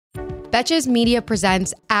Betches Media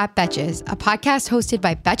presents At Betches, a podcast hosted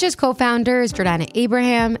by Betches co-founders Jordana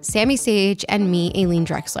Abraham, Sammy Sage, and me, Aileen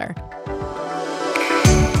Drexler.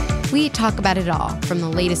 We talk about it all, from the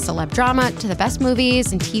latest celeb drama to the best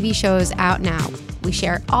movies and TV shows out now. We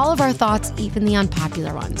share all of our thoughts, even the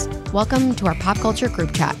unpopular ones. Welcome to our pop culture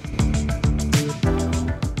group chat.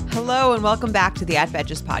 Hello and welcome back to the At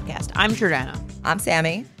Betches podcast. I'm Jordana. I'm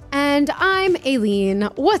Sammy. And I'm Aileen.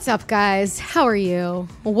 What's up, guys? How are you?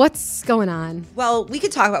 What's going on? Well, we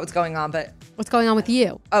could talk about what's going on, but... What's going on with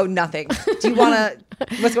you? Oh, nothing. Do you want to...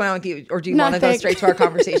 What's going on with you? Or do you want to go straight to our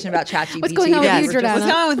conversation about ChatGPT? What's going on with you, Jordana? What's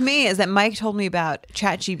going on with me is that Mike told me about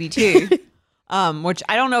ChatGPT, which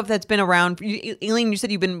I don't know if that's been around. Aileen, you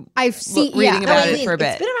said you've been reading about it for a bit.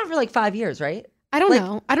 It's been around for like 5 years, right? I don't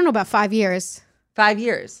know. I don't know about 5 years. 5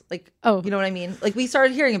 years. Like, oh, you know what I mean? Like, we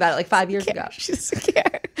started hearing about it like 5 years ago. She doesn't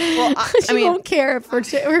care. Well, I mean, won't care if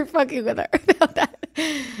we're fucking with her about that.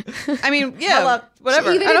 I mean, yeah,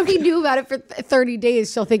 whatever. Even if we knew about it for 30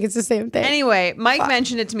 days, she'll think it's the same thing. Anyway, Mike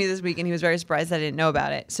mentioned it to me this week, and he was very surprised I didn't know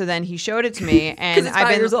about it. So then he showed it to me, and it's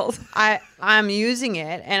 5 years old. I'm using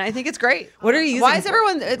it, and I think it's great. What are you using? Why is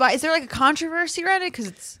everyone? Is there like a controversy around it?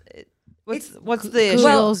 Because what's the issue?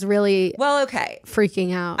 Google's really okay,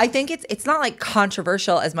 freaking out. I think it's not like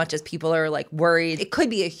controversial as much as people are like worried. It could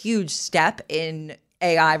be a huge step in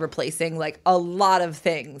AI replacing like a lot of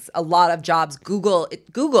things, a lot of jobs. Google,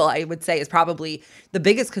 I would say, is probably the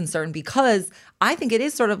biggest concern because I think it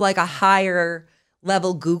is sort of like a higher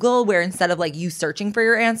level Google where instead of like you searching for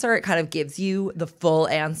your answer, it kind of gives you the full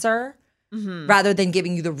answer rather than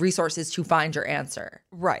giving you the resources to find your answer.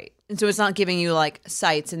 Right. And so it's not giving you like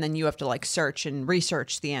sites and then you have to like search and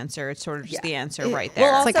research the answer. It's sort of just the answer right there.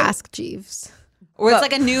 Well, it's like Ask Jeeves. Or it's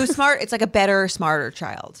like it's like a better, smarter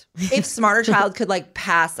child. If Smarter Child could like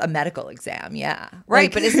pass a medical exam, yeah. Right,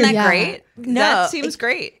 like, but isn't that great? No. That seems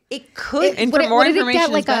great. It could. And for more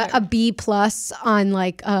information, did it get like a B+ on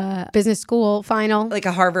like a business school final? Like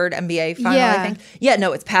a Harvard MBA final, I think. Yeah,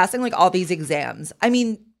 no, it's passing like all these exams. I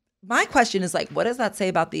mean, my question is like, what does that say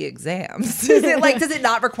about the exams? Is it like, does it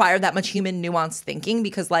not require that much human nuanced thinking?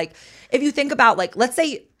 Because like, if you think about like, let's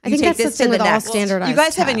say you take this to the next. Standardized you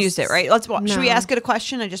guys haven't tests. used it, right? Let's watch. No. Should we ask it a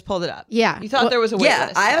question? I just pulled it up. Yeah. You thought there was a wait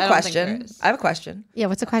list. I have a don't think there question. is. I have a question. Yeah,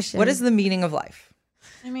 what's the question? What is the meaning of life?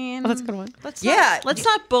 I mean, that's a good one. Let's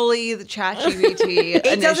not bully the ChatGPT.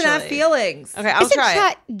 It doesn't have feelings. Okay, I'll try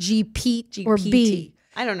Chat GP or B?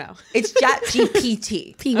 I don't know. It's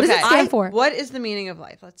ChatGPT. P. What does it stand for? What is the meaning of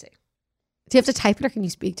life? Let's see. Do you have to type it or can you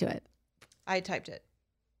speak to it? I typed it.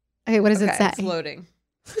 Okay, what does it say? It's loading.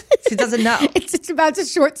 She doesn't know. It's about to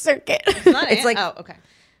short circuit. It's like, oh, okay.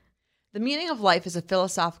 The meaning of life is a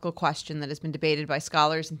philosophical question that has been debated by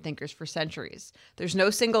scholars and thinkers for centuries. There's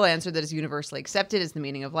no single answer that is universally accepted, as the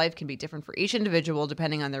meaning of life can be different for each individual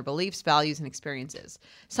depending on their beliefs, values, and experiences.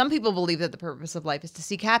 Some people believe that the purpose of life is to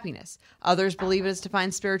seek happiness. Others believe it is to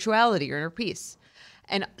find spirituality or inner peace.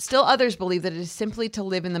 And still others believe that it is simply to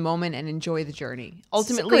live in the moment and enjoy the journey.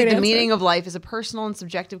 Ultimately, the meaning of life is a personal and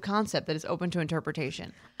subjective concept that is open to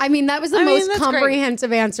interpretation. I mean, that was the most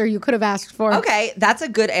comprehensive answer you could have asked for. Okay, that's a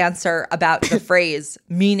good answer about the phrase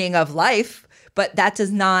meaning of life, but that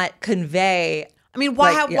does not convey. I mean,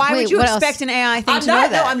 why would you expect an AI thing to know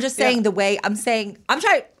that? No, I'm just saying I'm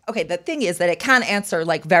trying. Okay, the thing is that it can answer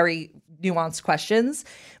like very nuanced questions,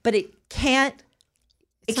 but it can't.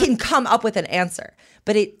 It can come up with an answer,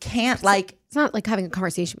 but it can't like. It's not like having a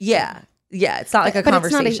conversation. Yeah. It's not like a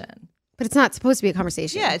conversation. But it's not supposed to be a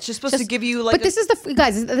conversation. Yeah, it's just supposed to give you like. But this is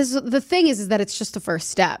the thing is that it's just the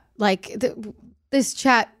first step. Like this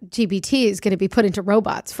Chat GPT is going to be put into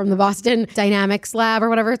robots from the Boston Dynamics Lab or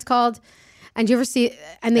whatever it's called. And do you ever see?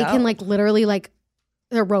 And they can like literally like.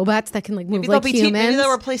 They're robots that can like move like humans. Maybe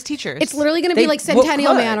they'll replace teachers. It's literally going to be like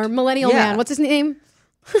Centennial Man or Millennial Man. What's his name?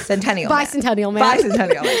 Centennial Man. Bicentennial Man.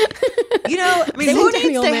 Bicentennial Man. You know, I mean,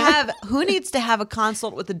 who needs to have a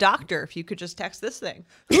consult with the doctor if you could just text this thing?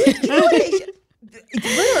 Literally.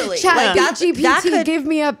 ChatGPT could give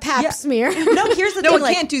me a pap smear. No, here's the thing. No,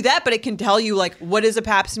 it can't do that, but it can tell you like what is a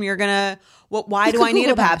pap smear why do I need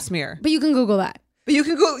a pap smear? But you can Google that. But you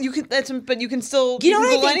can go. But you can still. You can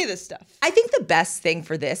Google any of this stuff. I think the best thing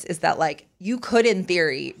for this is that like you could, in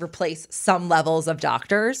theory, replace some levels of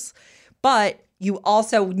doctors, but you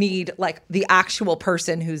also need like the actual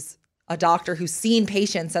person who's a doctor who's seen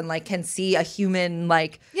patients and like can see a human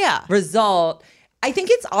like result. I think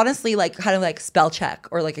it's honestly like kind of like spell check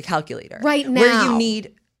or like a calculator right now where you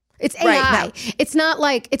need. It's AI. Right, no. It's not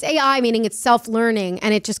like it's AI, meaning it's self-learning,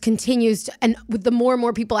 and it just continues to, and with the more and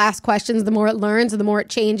more people ask questions, the more it learns and the more it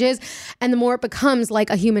changes and the more it becomes like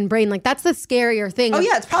a human brain. Like that's the scarier thing. Oh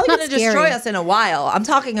yeah, it's probably not going to scary, destroy us in a while. I'm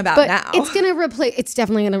talking about but now. it's going to replace, it's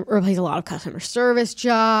definitely going to replace a lot of customer service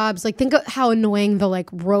jobs. Like think of how annoying the like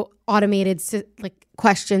automated like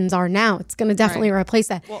questions are now. It's going to definitely replace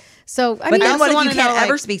that. So I but mean, then what if wanna you can't know,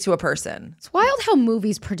 ever like- speak to a person? it's wild how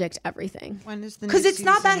movies predict everything. When is the Because new it's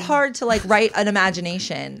not that season? hard to like write an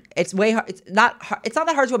imagination. It's way hard. It's not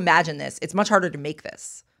that hard to imagine this. It's much harder to make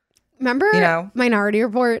this. Remember Minority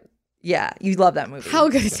Report? Yeah, you love that movie. How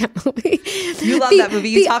good is that movie? You love that movie.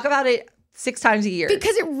 You talk about it 6 times a year.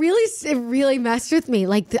 because it really messed with me.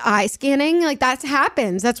 Like the eye scanning, like that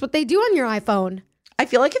happens. That's what they do on your iPhone. I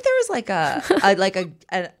feel like if there was like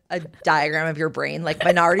a diagram of your brain, like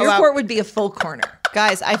Minority Report would be a full corner.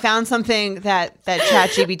 Guys, I found something that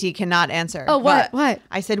ChatGPT cannot answer. Oh, what?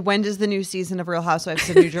 I said, when does the new season of Real Housewives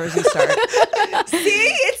of New Jersey start?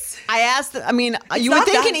 See, I asked. I mean, you would not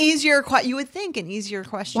think that- an easier. You would think an easier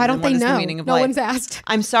question. Why don't than they what is know? The meaning of No life. one's asked.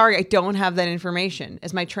 I'm sorry, I don't have that information,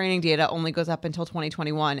 as my training data only goes up until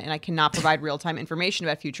 2021, and I cannot provide real-time information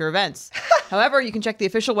about future events. However, you can check the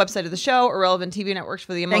official website of the show or relevant TV networks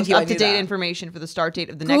for the most you, I knew up-to-date that. information for the start date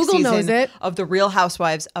of the next Google knows season it. of the Real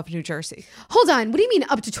Housewives of New Jersey. Hold on. What do you mean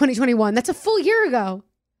up to 2021? That's a full year ago.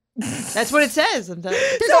 That's what it says. I'm done.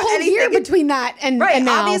 There's So a whole year anything- between that and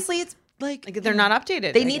now. Obviously, it's like They're not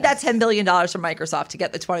updated. they I need guess. that $10 billion from Microsoft to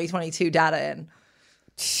get the 2022 data in.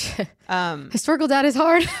 Historical data is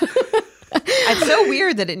hard. It's so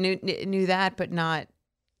weird that it knew that, but not.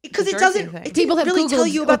 Because it Jersey doesn't, thing. it People didn't have really tell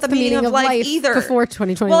Googled you about what's the meaning of life either. before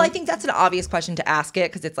 2021. Well, I think that's an obvious question to ask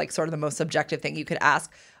it because it's like sort of the most subjective thing you could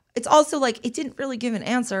ask. It's also like it didn't really give an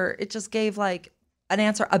answer. It just gave like an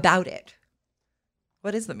answer about it.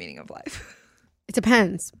 What is the meaning of life? it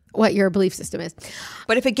depends what your belief system is.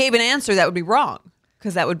 But if it gave an answer, that would be wrong,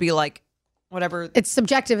 because that would be like whatever. It's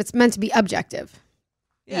subjective. It's meant to be objective,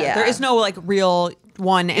 Yeah. There is no like real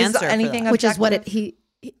one Is answer. anything for that. which is what Objective?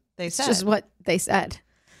 They it's said. just what they said.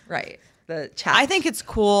 Right. The chat. I think it's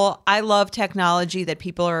cool. I love technology that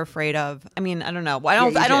people are afraid of. I mean, I don't know. I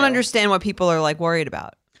don't. you I don't do. understand what people are like worried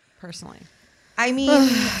about. Personally, I mean,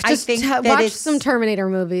 I Just think that watch it's some Terminator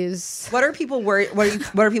movies. What are people worried? What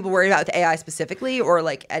are people worried about with AI specifically, or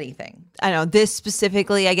like anything? I don't know this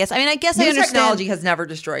specifically. I guess. I mean, I guess I New understand. technology has never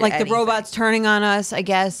destroyed like anything. the robots turning on us. I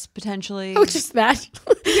guess potentially. Oh, just that.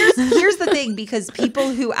 Here's the thing, because people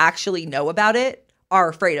who actually know about it are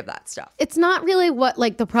afraid of that stuff. It's not really what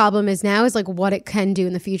like the problem is now. Is like what it can do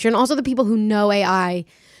in the future, and also the people who know AI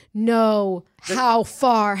know how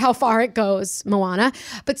far it goes, Moana.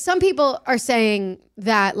 But some people are saying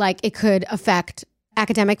that like it could affect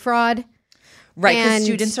academic fraud. Right, because And-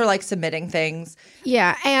 students are like submitting things.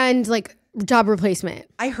 Yeah, and like job replacement.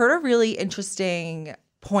 I heard a really interesting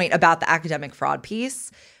point about the academic fraud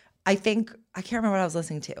piece. I can't remember what I was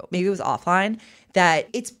listening to. Maybe it was offline. That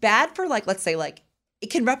it's bad for like, let's say like, it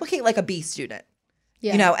can replicate like a B student.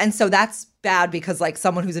 Yeah. You know, and so that's bad because like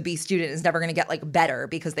someone who's a B student is never going to get like better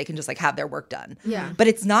because they can just like have their work done. Yeah. But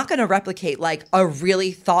it's not going to replicate like a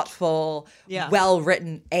really thoughtful, Yeah.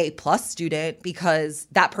 well-written A+ student, because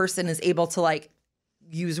that person is able to like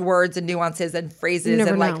use words and nuances and phrases never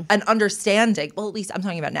and like know. an understanding. Well, at least I'm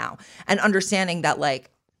talking about now. An understanding that like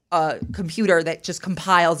a computer that just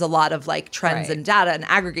compiles a lot of like trends Right. and data and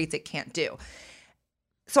aggregates it can't do.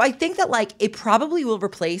 So I think that like it probably will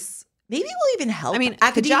replace, maybe it will even help I mean,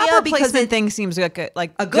 academia, the job because replacement it, thing seems like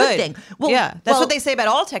a good thing. Well, yeah, that's well- what they say about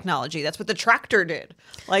all technology. That's what the tractor did.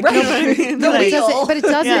 Like, Right. you know what I mean? The Like- wheel. But it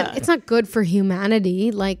doesn't. Yeah. It's not good for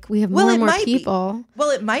humanity. Like we have Well, more it and more might be. people.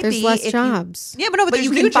 Well, it might There's be less if you- jobs. Yeah, but no, but But there's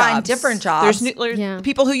you new can find jobs. different jobs. There's Yeah.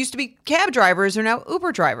 people who used to be cab drivers are now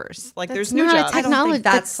Uber drivers. Like there's That's new not a jobs. I don't technology. think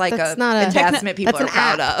that's like that's a not a advancement people that's are an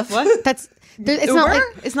proud app. of. What? That's it's Uber? not like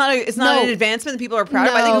It's not No. an advancement that people are proud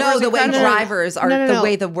of. I think No. No, Uber's the way incredible. drivers are, No. the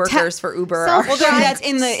way the workers for Uber Self- are. Well, Drive- that's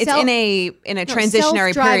in the it's self- in a transitionary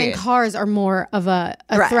self-driving period. cars are more of a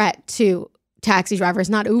Right. threat to taxi drivers,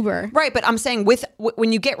 not Uber. Right, but I'm saying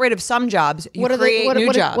when you get rid of some jobs, you What are create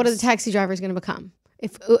new jobs. what are the taxi drivers going to become?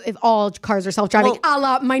 If all cars are self-driving, a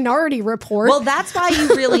la Minority Report. Well, that's why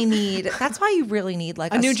you really need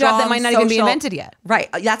like a new job that strong might not even be social- invented yet. Right.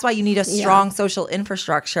 That's why you need a strong social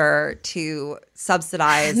infrastructure to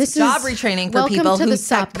subsidize job retraining for welcome people to the whose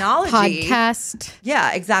SUP technology. podcast.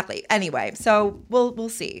 Yeah, exactly. Anyway, so we'll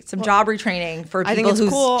see some job retraining for I think people it's who's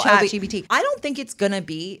cool. chat GPT. I don't think it's gonna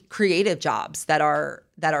be creative jobs that are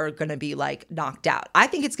gonna be like knocked out. I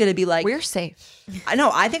think it's gonna be like We're safe. I know.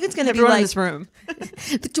 I think it's gonna be Everyone in like this room.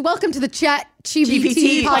 Welcome to the Chat GPT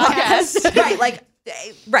GPT podcast. right, like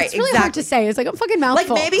Right, It's really exactly. hard to say. It's like a fucking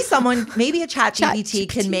mouthful. Like maybe a chat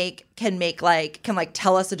GPT can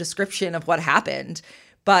tell us a description of what happened,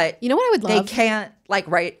 but You know what I would they love? can't like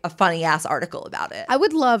write a funny ass article about it. I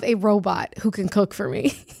would love a robot who can cook for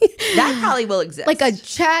me. That probably will exist. Like a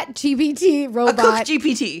chat GPT a robot cook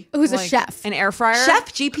GPT. who's a Like chef. an air fryer.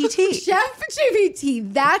 Chef GPT. Chef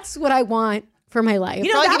GPT. That's what I want for my life.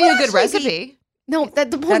 You know, Probably that give you a would good actually be- recipe. no,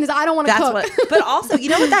 the point is I don't want to That's cook. what. But also, you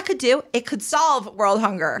know what that could do? It could solve world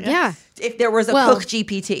hunger. Yeah. If there was a Well- cook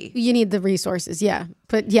GPT. You need the resources, yeah.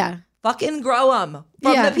 But yeah. Fucking grow them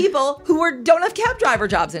from Yeah. the people who don't have cab driver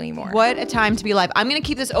jobs anymore. What a time to be alive. I'm going to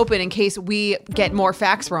keep this open in case we get more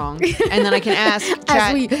facts wrong. And then I can ask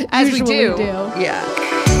chat As we do. usually Yeah.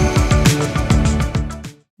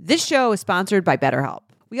 This show is sponsored by BetterHelp.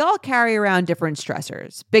 We all carry around different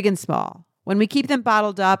stressors, big and small. When we keep them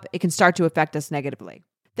bottled up, it can start to affect us negatively.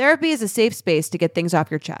 Therapy is a safe space to get things off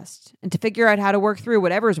your chest and to figure out how to work through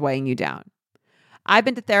whatever's weighing you down. I've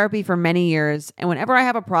been to therapy for many years, and whenever I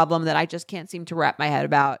have a problem that I just can't seem to wrap my head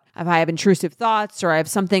about, if I have intrusive thoughts or I have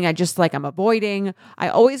something I'm avoiding, I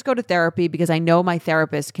always go to therapy because I know my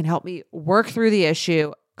therapist can help me work through the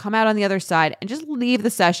issue, come out on the other side, and just leave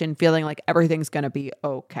the session feeling like everything's going to be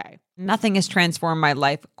okay. Nothing has transformed my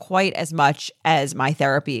life quite as much as my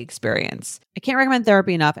therapy experience. I can't recommend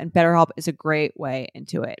therapy enough, and BetterHelp is a great way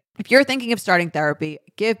into it. If you're thinking of starting therapy,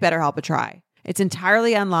 give BetterHelp a try. It's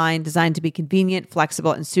entirely online, designed to be convenient,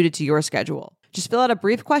 flexible, and suited to your schedule. Just fill out a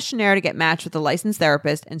brief questionnaire to get matched with a licensed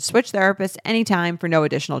therapist and switch therapists anytime for no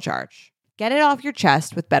additional charge. Get it off your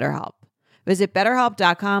chest with BetterHelp. Visit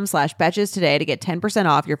betterhelp.com/betches today to get 10%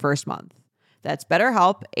 off your first month. That's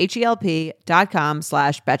BetterHelp,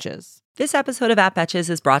 HELP.com/betches. This episode of At Betches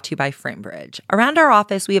is brought to you by FrameBridge. Around our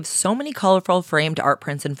office, we have so many colorful framed art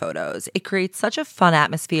prints and photos. It creates such a fun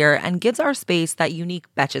atmosphere and gives our space that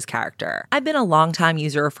unique Betches character. I've been a longtime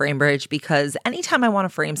user of FrameBridge because anytime I want to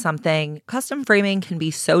frame something, custom framing can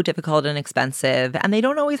be so difficult and expensive, and they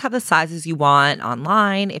don't always have the sizes you want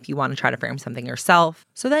online if you want to try to frame something yourself.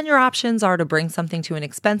 So then your options are to bring something to an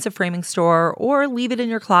expensive framing store or leave it in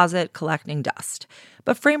your closet collecting dust.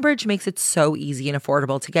 But FrameBridge makes it so easy and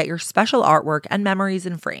affordable to get your special artwork and memories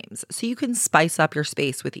in frames, so you can spice up your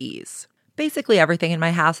space with ease. Basically everything in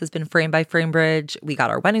my house has been framed by FrameBridge. We got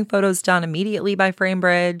our wedding photos done immediately by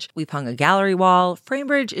FrameBridge. We've hung a gallery wall.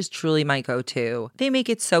 FrameBridge is truly my go-to. They make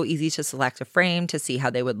it so easy to select a frame to see how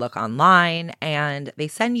they would look online, and they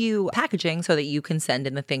send you packaging so that you can send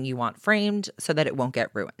in the thing you want framed so that it won't get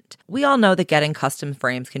ruined. We all know that getting custom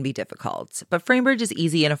frames can be difficult, but FrameBridge is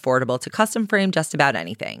easy and affordable to custom frame just about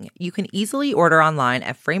anything. You can easily order online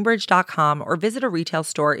at framebridge.com or visit a retail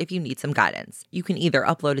store if you need some guidance. You can either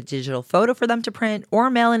upload a digital photo for them to print or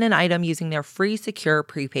mail in an item using their free, secure,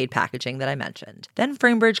 prepaid packaging that I mentioned. Then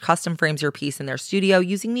FrameBridge custom frames your piece in their studio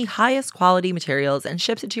using the highest quality materials and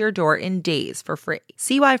ships it to your door in days for free.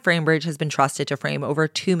 See why FrameBridge has been trusted to frame over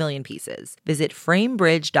 2 million pieces. Visit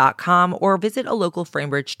framebridge.com or visit a local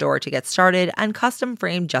FrameBridge store to get started and custom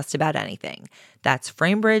frame just about anything. That's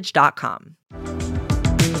framebridge.com.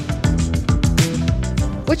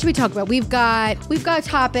 What should we talk about? We've got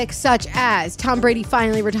topics such as Tom Brady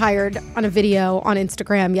finally retired on a video on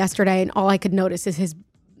Instagram yesterday, and all I could notice is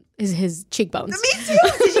his cheekbones. Me too.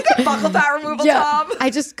 Did you get buckle fat removal, Tom? I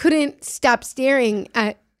just couldn't stop staring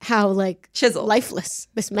at how Chiseled. lifeless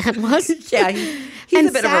this man was. Yeah, he's and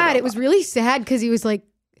a bit sad. of a robot. It was really sad because he was like,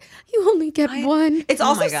 "You only get one." It's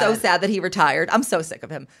also my so God. sad that he retired. I'm so sick of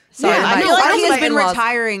him. Sorry, Yeah, I I feel know, like I he don't has been in-laws.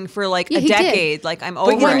 retiring for like Yeah, a he did. decade. Like I'm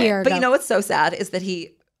over one it. year. But you know what's so sad is that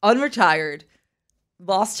he unretired,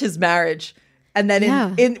 lost his marriage, and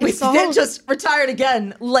then then just retired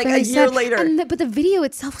again like Very a year sad. later. And but the video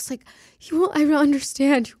itself was like, I don't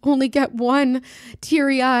understand. You only get one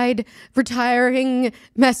teary-eyed retiring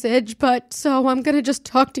message, but so I'm gonna just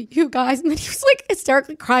talk to you guys. And then he was like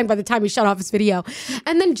hysterically crying by the time he shut off his video.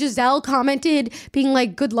 And then Giselle commented, being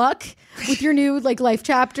like, "Good luck with your new life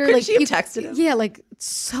chapter." Couldn't she have texted him? Yeah,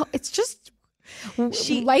 so it's just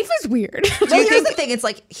life is weird. Well, here's the thing. It's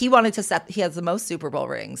like he wanted to he has the most Super Bowl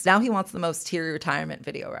rings. Now he wants the most teary retirement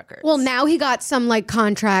video records. Well, now he got some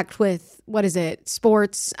contract with, what is it,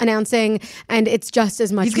 sports announcing, and it's just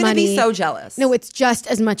as much he's going to money. be so jealous. No, it's just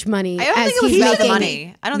as much money I don't as think it was he's about the making.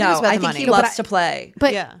 money. I don't think no, it's about I the think money. he No, but loves to play.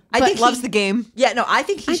 But yeah, I think loves he- the game. Yeah, no, I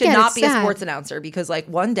think he I should get not it, be a sad. sports announcer because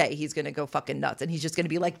one day he's going to go fucking nuts and he's just going to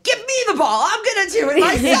be like, "Give me the ball. I'm going to do it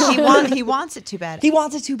myself." He wants it too bad. He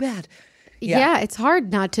wants it too bad. Yeah, it's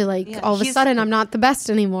hard not to all of a he's- sudden I'm not the best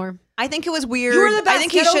anymore. I think it was weird. You were the best. I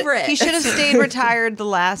think Get over it. he should have stayed retired the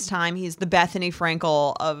last time. He's the Bethany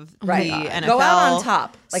Frankel of the NFL. Go out on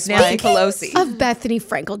top, like Nancy Pelosi. Of Bethany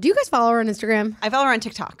Frankel. Do you guys follow her on Instagram? I follow her on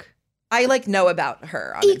TikTok. I like know about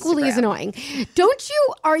her on Equally Instagram. as annoying. Don't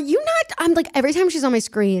you? Are you not? I'm like, every time she's on my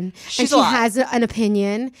screen She's and a she lot. has an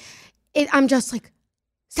opinion, I'm just like,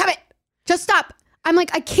 stop it. Just stop. I'm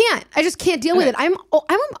like, I can't. I just can't deal with it. I'm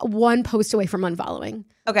one post away from unfollowing.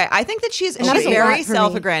 Okay, I think that she's that is a lot very for me.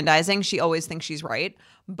 self-aggrandizing. She always thinks she's right,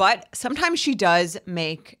 but sometimes she does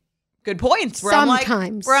make good points. Where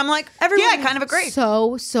Sometimes. I'm like, yeah, I kind of agree.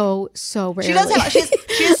 So rarely. She does have.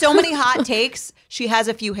 She has so many hot takes. She has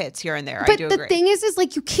a few hits here and there. But I do the agree. thing is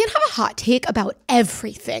like you can't have a hot take about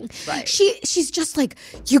everything. Right. She's just like,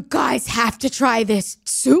 you guys have to try this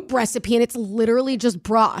soup recipe, and it's literally just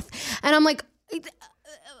broth. And I'm like,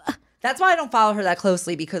 That's why I don't follow her that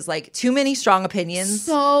closely because like too many strong opinions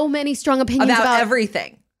so many strong opinions about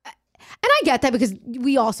everything. And I get that because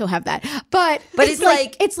we also have that. But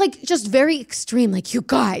it's like just very extreme. Like, you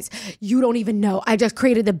guys, you don't even know. I just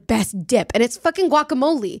created the best dip. And it's fucking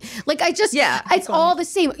guacamole. Like, it's all the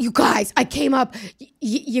same. You guys, I came up,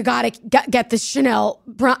 you gotta get the Chanel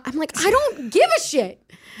brown. I'm like, I don't give a shit.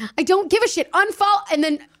 I don't give a shit. Unfollow. And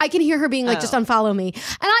then I can hear her being like, just unfollow me. And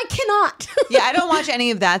I cannot. Yeah, I don't watch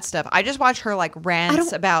any of that stuff. I just watch her like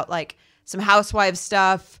rants about like some housewives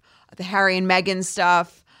stuff, the Harry and Meghan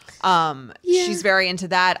stuff. She's very into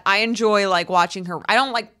that. I enjoy like watching her. I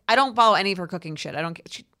don't follow any of her cooking shit.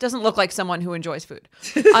 She doesn't look like someone who enjoys food.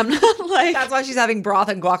 I'm not like That's why she's having broth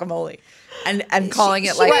and guacamole and calling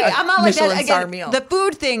it like right. a I'm not like Michelin that. star Again, meal. the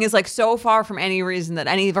food thing is like so far from any reason that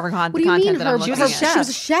any of her What do you content mean? that I'm She looking was a at. chef. She was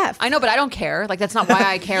a chef. I know, but I don't care. Like that's not why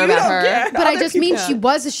I care about her. care. But I just mean she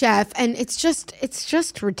was a chef, and it's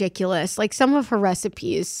just ridiculous. Like some of her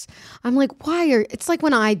recipes, I'm like, it's like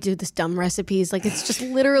when I do this dumb recipes, like it's just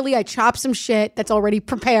literally I chop some shit that's already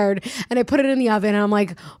prepared and I put it in the oven and I'm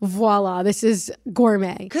like, voila, this is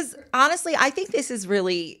gourmet. Because honestly, I think this is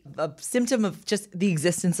really a symptom of just the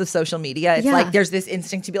existence of social media. It's Yeah. like there's this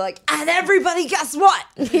instinct to be like, and everybody, guess what?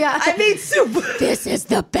 Yeah. I made soup. This is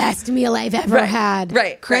the best meal I've ever had.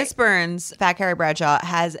 Right. Chris Burns, Fat Carrie Bradshaw,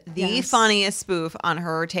 has the funniest spoof on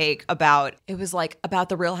her take about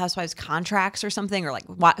the Real Housewives contracts or something, or like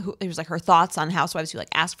it was like her thoughts on housewives who like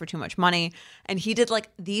ask for too much money, and he did like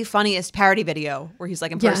the funniest parody video where he's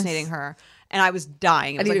like impersonating her. And I was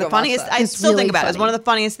dying. It was need like to the go watch funniest. that. I It's still really think about it. It was funny. one of the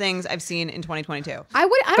funniest things I've seen in 2022. I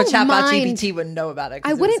But don't mind. ChatGPT wouldn't know about it.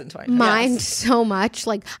 I wouldn't mind so much.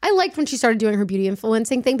 Like I liked when she started doing her beauty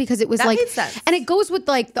influencing thing because it was That like, made sense. and it goes with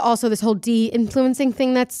like also this whole de-influencing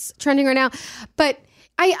thing that's trending right now. But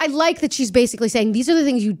I like that she's basically saying these are the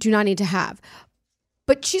things you do not need to have.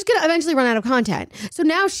 But she's gonna eventually run out of content. So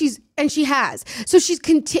now she has. So she's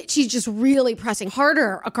just really pressing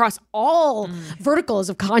harder across all verticals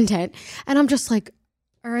of content. And I'm just like,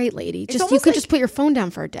 all right, lady, you almost could like- just put your phone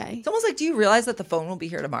down for a day. It's almost like, do you realize that the phone will be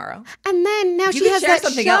here tomorrow? And then now You she could has share that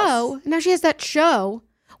something show. else. Now she has that show,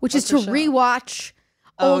 which is to What's the show? rewatch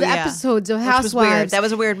old episodes of Which was weird. Housewives. That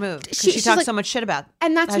was a weird move. 'Cause She- she she's talks like- so much shit about,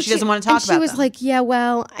 and that's how what she doesn't want to talk and about. she was them. like, "Yeah,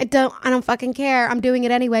 well, I don't fucking care. I'm doing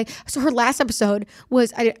it anyway." So her last episode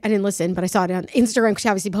was I didn't listen, but I saw it on Instagram because she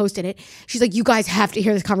obviously posted it. She's like, "You guys have to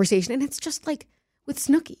hear this conversation," and it's just like with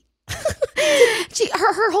Snooki.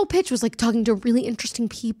 Her whole pitch was like talking to really interesting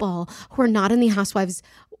people who are not in the Housewives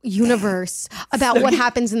universe about what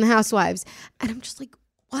happens in the Housewives, and I'm just like,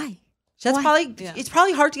 why? That's Why? probably it's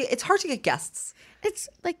probably hard to get. It's hard to get guests. It's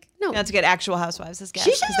like no. Not to get actual housewives as guests.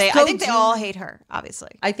 She should 'cause just I go think they do- all hate her, obviously.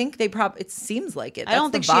 I think they probably. It seems like it. I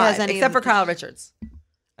don't That's think the she has vibe, any except of for the- Kyle Richards.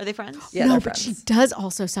 Are they friends? Yeah, no, they're but she friends. does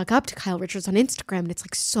also suck up to Kyle Richards on Instagram, and it's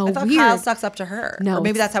like so I thought weird. Kyle sucks up to her. No, or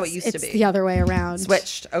maybe it's- that's how it used to it's be. the other way around.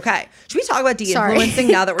 Switched. Okay. Should we talk about Sorry. de-influencing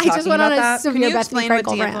now that we're I talking just went about on a that? severe Can you Bethany explain what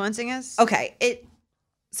Frankel rant. de-influencing is? Okay.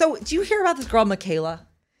 So do you hear about this girl, Michaela?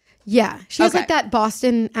 Yeah, she has Okay. like that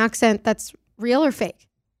Boston accent. That's real or fake?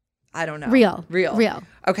 I don't know. Real. Real.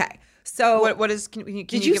 Okay. So What is? Can you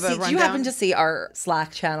did you give a see? rundown? Did you happen to see our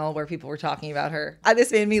Slack channel where people were talking about her?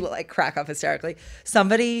 This made me like crack up hysterically.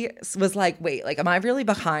 Somebody was like, "Wait, like, am I really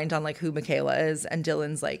behind on like who Michaela is?" And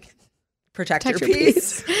Dylan's like, "Protect your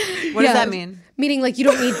peace." What does that mean? Meaning like you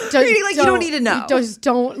don't need. Meaning, like, you don't need to know. Just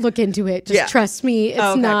don't look into it. Just Yeah. trust me. It's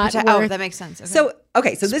not Oh, worth. that makes sense.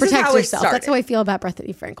 Okay. So this is protect how it yourself. started. That's how I feel about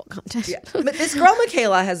Bethany Frankel content. Yeah. But this girl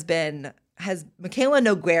Michaela has Michaela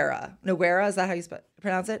Noguera. Noguera, is that how you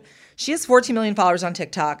pronounce it? She has 14 million followers on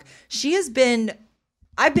TikTok. She has been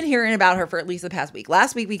I've been hearing about her for at least the past week.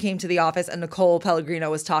 Last week we came to the office and Nicole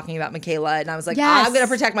Pellegrino was talking about Michaela, and I was like, Yes. I'm going to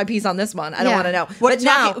protect my peace on this one. I don't Yeah. want to know. What but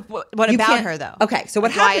now, what you about can't- her though? Okay, so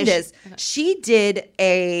what Like, why happened is she did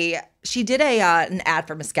an ad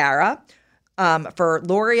for mascara, for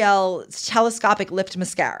L'Oreal telescopic lipped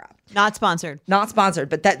mascara. Not sponsored. Not sponsored,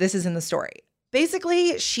 but this is in the story.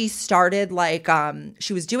 Basically, she started like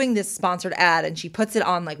she was doing this sponsored ad and she puts it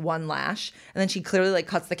on like one lash and then she clearly like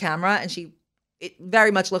cuts the camera and it very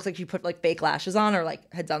much looks like she put like fake lashes on or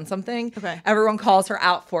like had done something. Okay. Everyone calls her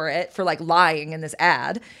out for it for like lying in this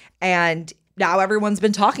ad, and now everyone's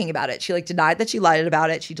been talking about it. She like denied that she lied about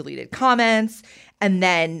it. She deleted comments. And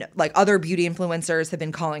then like other beauty influencers have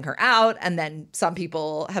been calling her out, and then some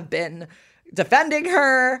people have been defending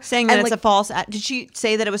her, Saying that and, it's a false ad. Did she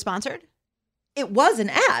say that it was sponsored? It was an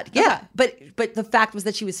ad, yeah. Okay. But the fact was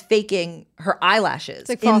that she was faking her eyelashes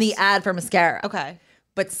like in the false. ad for mascara. Okay.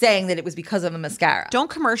 But saying that it was because of a mascara. Don't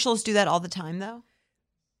commercials do that all the time though?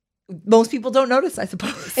 Most people don't notice, I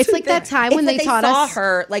suppose. It's like that time when It's they that taught saw us-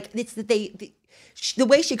 her, like it's that the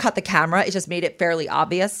way she cut the camera, it just made it fairly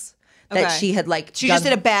obvious that Okay. she had like She just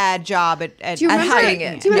done- did a bad job at Do you And remember, hiding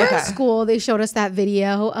it. Do you remember Okay. in school they showed us that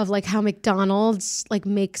video of like how McDonald's like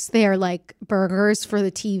makes their like burgers for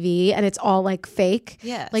the TV and it's all like fake?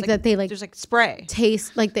 Yeah. it's like that they like there's like spray.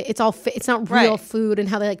 taste like it's all it's not real Right. food, and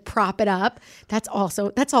how they like prop it up. That's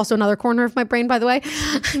also another corner of my brain, by the way.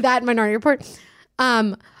 That Minority Report.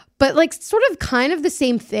 But like sort of kind of the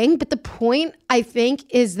same thing. But the point I think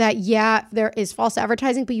is that yeah, there is false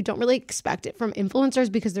advertising, but you don't really expect it from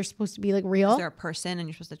influencers because they're supposed to be like real. They're a person and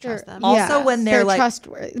you're supposed to trust them. Also, when they're like-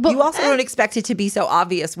 trustworthy. But- you also don't expect it to be so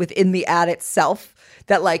obvious within the ad itself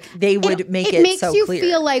that like they would make it makes so you clear.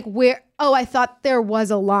 feel like I thought there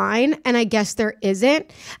was a line and I guess there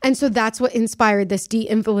isn't, and so that's what inspired this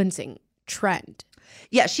de-influencing trend.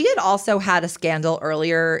 Yeah, she had also had a scandal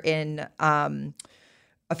earlier in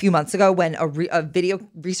a few months ago when a video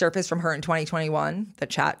resurfaced from her in 2021 that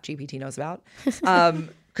Chat GPT knows about.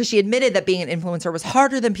 Because she admitted that being an influencer was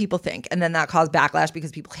harder than people think. And then that caused backlash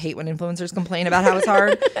because people hate when influencers complain about how it's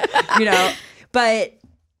hard, you know? But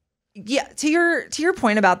yeah, to your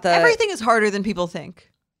point about the Everything is harder than people think.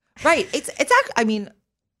 right. It's actually, I mean,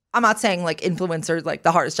 I'm not saying like influencers like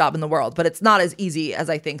the hardest job in the world, but it's not as easy as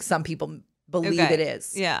I think some people believe Okay. it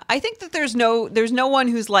is. Yeah. I think that there's no one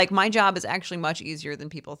who's like, my job is actually much easier than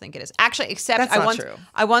people think it is. Actually, except That's not true.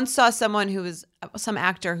 I once saw someone who was some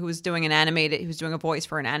actor who was doing a voice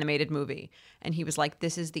for an animated movie. And he was like,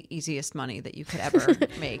 this is the easiest money that you could ever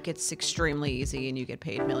make. It's extremely easy and you get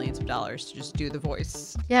paid millions of dollars to just do the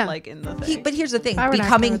voice. Yeah. Like in the thing. But here's the thing, I were an actor, I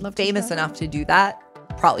becoming would love to do famous that. enough to do that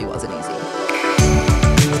probably wasn't easy.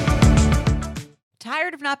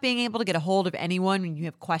 Tired of not being able to get a hold of anyone when you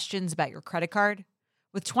have questions about your credit card?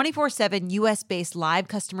 With 24/7 US-based live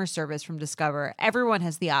customer service from Discover, everyone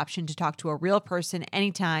has the option to talk to a real person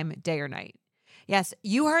anytime, day or night. Yes,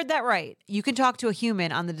 you heard that right. You can talk to a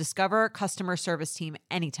human on the Discover customer service team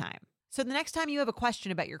anytime. So the next time you have a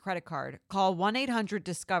question about your credit card, call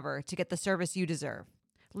 1-800-DISCOVER to get the service you deserve.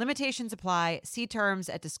 Limitations apply. See terms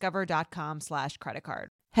at discover.com/creditcard.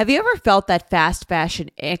 Have you ever felt that fast fashion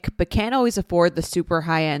ick but can't always afford the super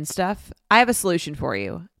high-end stuff? I have a solution for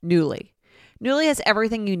you. Nuuly. Nuuly has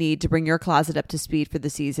everything you need to bring your closet up to speed for the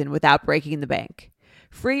season without breaking the bank.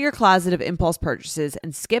 Free your closet of impulse purchases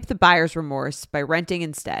and skip the buyer's remorse by renting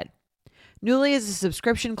instead. Nuuly is a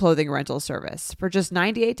subscription clothing rental service. For just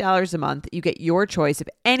 $98 a month, you get your choice of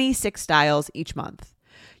any 6 styles each month.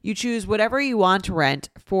 You choose whatever you want to rent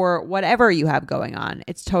for whatever you have going on.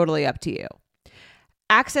 It's totally up to you.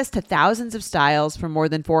 Access to thousands of styles from more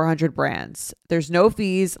than 400 brands. There's no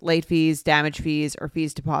fees, late fees, damage fees, or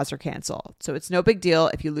fees to pause or cancel. So it's no big deal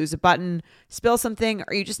if you lose a button, spill something,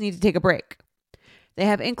 or you just need to take a break. They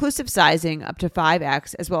have inclusive sizing up to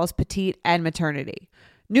 5X as well as petite and maternity.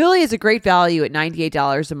 Nuuly is a great value at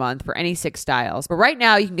 $98 a month for any 6 styles. But right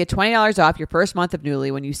now you can get $20 off your first month of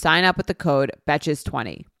Nuuly when you sign up with the code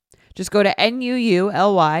BETCHES20. Just go to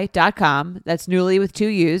NUULY.com, that's Nuuly with 2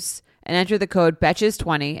 U's, and enter the code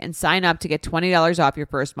BETCHES20 and sign up to get $20 off your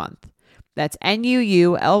first month. That's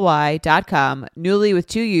NUULY.com, Nuuly with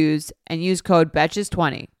 2 U's, and use code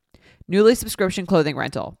BETCHES20. Nuuly subscription clothing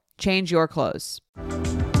rental. Change your clothes.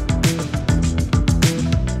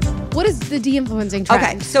 What is the de-influencing trend?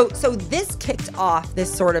 Okay, so this kicked off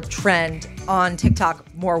this sort of trend on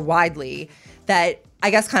TikTok more widely that I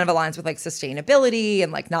guess kind of aligns with like sustainability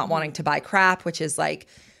and like not wanting to buy crap, which is like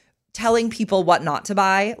telling people what not to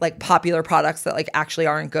buy, like popular products that like actually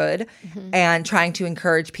aren't good, and trying to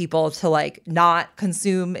encourage people to like not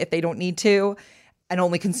consume if they don't need to. and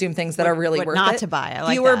only consume things that are really what worth not it. to buy. I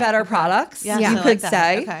like Fewer, that. better Okay. products. Yes, you I could like that.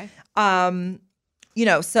 say. Okay. You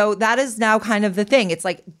know, so that is now kind of the thing. It's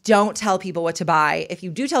like, don't tell people what to buy. If you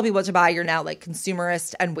do tell people what to buy, you're now like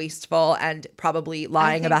consumerist and wasteful and probably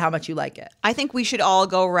lying about how much you like it. I think we should all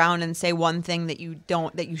go around and say one thing that you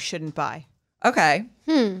shouldn't buy. Okay.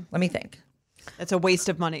 Let me think. It's a waste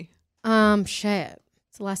of money. Shit.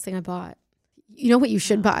 It's the last thing I bought. You know what you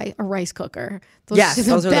should buy? A rice cooker. Yes,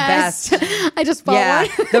 those are the best. I just bought Yeah.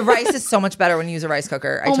 one. The rice is so much better when you use a rice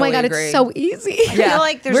cooker. I Oh my totally God, agree. it's so easy. I feel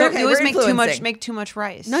like We're you always we're make too influencing. much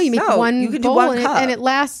rice. No, you make No, one you can do bowl one and, cup. and it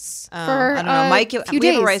lasts for I don't know. Mike, a few we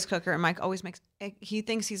days. have a rice cooker, and Mike always makes. He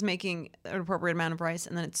thinks he's making an appropriate amount of rice,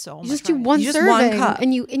 and then it's so much. You just do rice. one You just serving, one cup.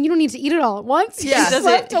 and you don't need to eat it all at once. Yeah. He does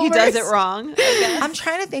it. He does it wrong. I'm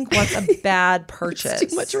trying to think what's a bad purchase.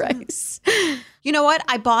 It's too much rice. You know what?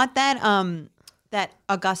 I bought that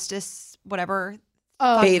Augustus whatever.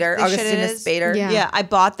 Bader, this shit Augustinus is. Bader. Yeah. Yeah, I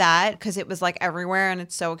bought that because it was like everywhere and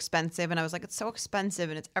it's so expensive. And I was like, it's so expensive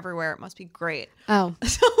and it's everywhere. It must be great. Oh,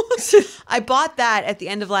 So I bought that at the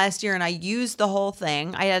end of last year and I used the whole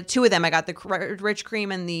thing. I had two of them. I got the rich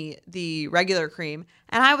cream and the regular cream.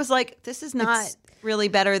 And I was like, this is not really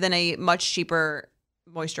better than a much cheaper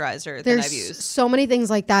moisturizer that there's I've used. so many things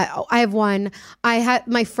like that. Oh, I have one.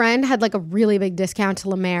 My friend had like a really big discount to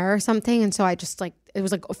La Mer or something, and so I just like it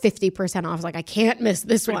was like 50% off. I was like, I can't miss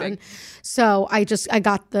this one. big. So I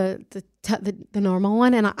got the normal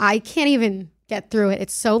one, and I can't even get through it.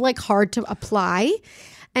 It's so like hard to apply,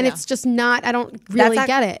 and it's just not. I don't really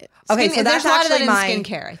get it. Okay, so that's there's a lot of that actually in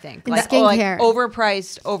my skincare, I think. In Like, skincare.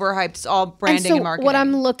 overpriced, overhyped, it's all branding and and marketing. what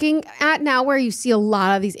I'm looking at now, where you see a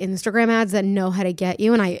lot of these Instagram ads that know how to get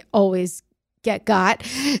you, and I always get got.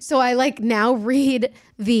 So I like now read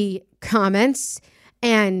the comments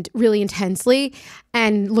and really intensely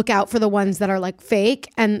and look out for the ones that are like fake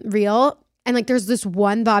and real. And like there's this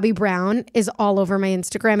one Bobbi Brown is all over my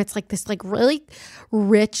Instagram. It's like this like really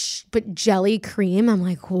rich but jelly cream. I'm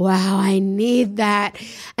like, wow, I need that.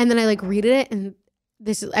 And then I like read it and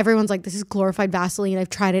everyone's like, this is glorified Vaseline. I've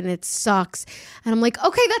tried it and it sucks. And I'm like,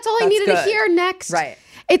 okay, that's all I needed to good. hear. Next. Right.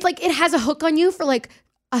 It's like it has a hook on you for like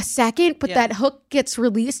a second, but that hook gets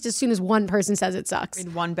released as soon as one person says it sucks.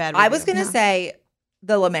 in one bad I was review. going to say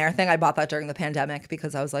the La Mer thing. I bought that during the pandemic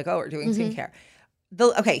because I was like, oh, we're doing skincare.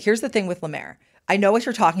 Okay, here's the thing with La Mer. I know what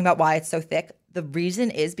you're talking about, why it's so thick. The reason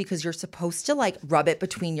is because you're supposed to like rub it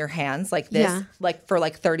between your hands like this, Yeah. like for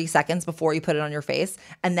like 30 seconds before you put it on your face.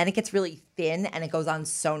 And then it gets really thin and it goes on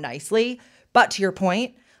so nicely. But to your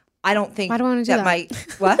point, I don't think Why do I wanna do that? might,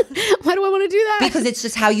 what? Why do I want to do that? Because it's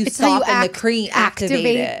just how you It's how you soften the cream, activate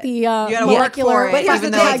it. the You gotta work molecular. for it, But here's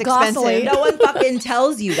even the though thing, it's expensive. no one fucking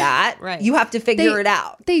tells you that. Right. You have to figure it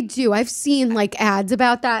out. They do. I've seen like ads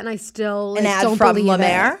about that, and I still An like, ad don't from believe La it.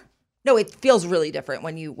 Mer. No, it feels really different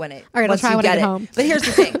when All right, once I'll try you when I get get it. home. But here's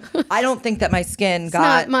the thing: I don't think that my skin It's got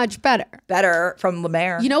not much better. better from La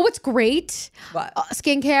Mer. You know what's great? What?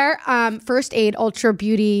 Skincare, First Aid Ultra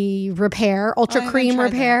Beauty Repair, Ultra I haven't Cream tried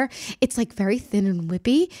Repair. It's like very thin and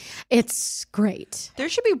whippy. It's great. There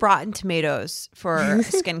should be Rotten Tomatoes for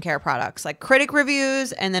skincare products, like critic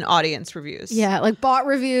reviews and then audience reviews. Yeah, like bot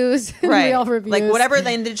reviews, and Right. real reviews. Like whatever,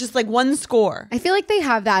 then there's just like one score. I feel like they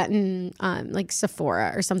have that in like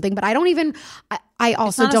Sephora or something, but I don't even. I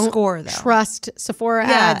also not a don't score, though. trust Sephora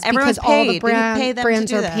Yeah, ads everyone's because all the paid. They pay them to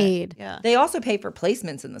brands do are that. paid. Yeah. They also pay for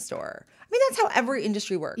placements in the store. I mean, that's how every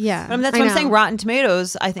industry works. Yeah, But that's I what I'm know. saying. Rotten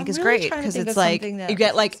Tomatoes, I think, I'm is really great trying to because think it's of like something that you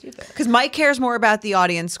get was like stupid. because Mike cares more about the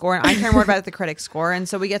audience score and I care more about the critic score, and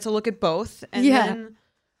so we get to look at both and Yeah. then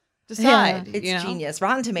decide. It's you know? genius.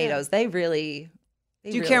 Rotten Tomatoes. They really.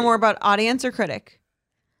 Do you care more about audience or critic?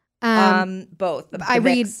 Both. I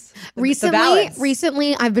read balance.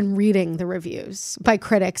 recently I've been reading the reviews by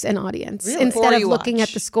critics and audience Really? instead Before of you looking watch.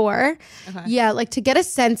 at the score. Yeah, like to get a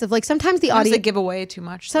sense of like sometimes the Sometimes they audience give away too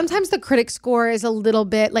much. sometimes the critic score is a little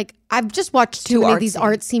bit like I've just watched too Too many of these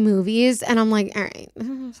artsy. artsy movies and I'm like, all right,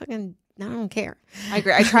 fucking I don't care. I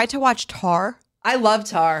agree. I tried to watch Tar. I love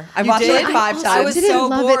Tar. I've You watched did? it like 5 I times. I was didn't so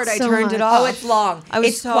love it bored. I so turned it much. off. Oh, it's long. I was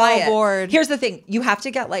it's so quiet. bored. Here's the thing: you have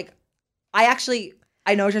to get like.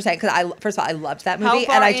 I know what you're saying because first of all I loved that movie How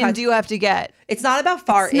far and I in tried. do you have to get? It's not about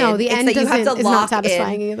far in. No, the it's end that you have to is not lock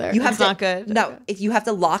satisfying in. either. You have It's to, not good. No, you have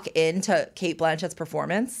to lock into Kate Blanchett's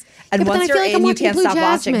performance, and Yeah, but once then I feel you're like in, I'm you watching can't Blue stop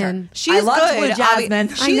watching her. Jasmine. She's I love good. Blue Jasmine.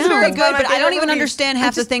 I She's know. very One good, of my but I don't favorite even movies. understand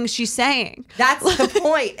half the things she's saying. That's the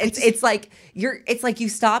point. It's like it's like you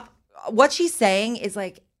stop. What she's saying is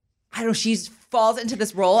like I don't know. She falls into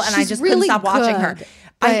this role, and I She's just really couldn't stop watching her. good,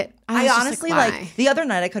 but I was just honestly like, like why? the other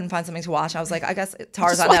night I couldn't find something to watch. I was like, I guess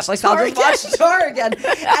Tar's Just on watch Netflix. Tar I'll just watch Tar again. And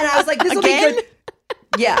I was like, this will be Again? good.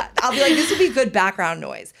 Yeah, I'll be like, this would be good background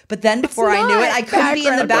noise. But then before I knew it, I couldn't be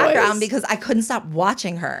in the background because I couldn't stop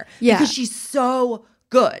watching her. Yeah. Because she's so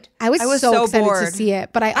good. I was so excited bored. to see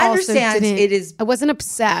it, but I also understand didn't. it is- I wasn't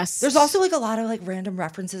obsessed. There's also like a lot of like random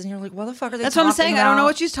references, and you're like, what the fuck are they That's what I'm saying. talking I don't know about?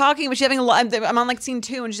 what she's talking about. She's having I'm on like scene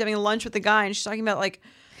 2 and she's having lunch with the guy and she's talking about like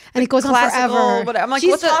and it goes on classical. forever. But I'm like,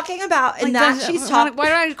 She's what's talking about, and like that that- she's I'm talking. like, why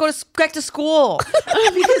don't I go back to school?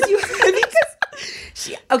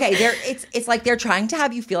 Okay, it's like they're trying to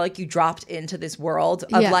have you feel like you dropped into this world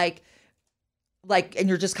of Yeah. like and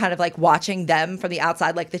you're just kind of like watching them from the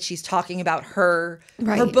outside, like that she's talking about her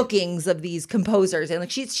Right. bookings of these composers, and like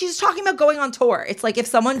she's talking about going on tour. It's like if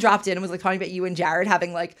someone dropped in and was like talking about you and Jared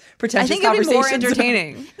having like I pretentious think it'd be more conversations.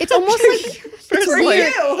 entertaining. It's almost like it's For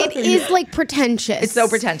weird. you. It is like pretentious. It's so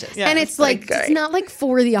pretentious. Yeah. and it's like Like, it's not like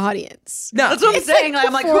for the audience. No, That's what I'm It's saying. like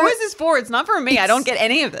I'm like, before- who is this for? It's not for me. I don't get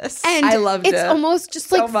any of this. And I loved it's it almost just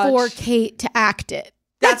so like much. for Kate to act it.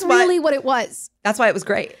 That's That's why- really what it was. that's why it was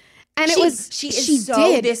great. And it was she she is so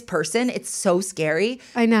did. this person. It's so scary.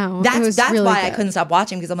 I know. It That's was that's really why I good. couldn't stop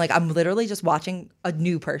watching, because I'm like, I'm literally just watching a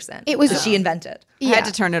new person. It was- that she invented. I had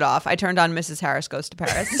to turn it off. I turned on Mrs. Harris Goes to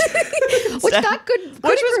Paris. Which got good, Which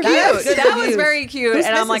was good cute. reviews. Good That was reviews. very cute. Who's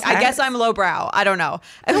and I'm Mrs. like, I guess Harris? I'm lowbrow. I don't know.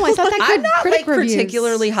 No, I thought that I'm good not critic like reviews.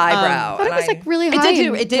 particularly highbrow. I thought it was and like really It high. did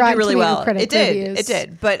do. It did do Rotten really Tomato well. critic It did. reviews. It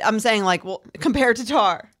did. But I'm saying like, well, compared to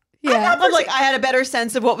Tar, Yeah, I'm like, I had a better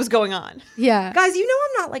sense of what was going on. yeah. guys, you know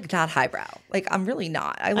I'm not like that highbrow. Like I'm really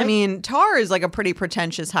not. I mean, Tar is like a pretty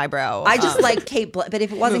pretentious highbrow. I just like Kate. But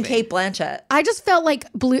if it wasn't movie. Kate Blanchett, I just felt like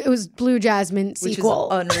it was Blue Jasmine which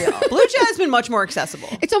sequel. is unreal. Blue Jasmine much more accessible.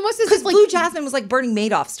 It's almost as Because if like Blue Jasmine was like Bernie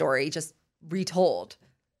Madoff story, just retold.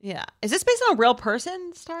 Yeah. Is this based on a real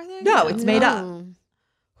person star thing? No, it's made up. No.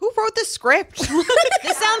 Who wrote the script?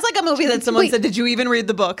 This sounds like a movie that someone Wait. said, "Did you even read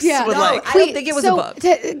the books?" Yeah. With No, like, I don't think it was a book.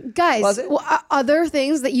 Guys, Was it? other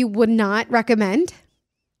things that you would not recommend?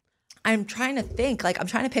 I'm trying to think. Like I'm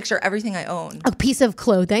trying to picture everything I own. A piece of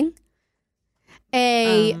clothing,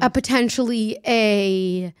 a potentially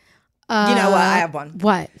a. You know what? I have one.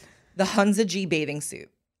 What? The Hunza G bathing suit.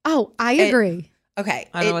 Oh, I agree. Okay,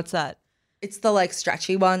 I don't know what's that. It's the like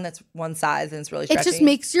stretchy one that's one size and it's really It stretchy. just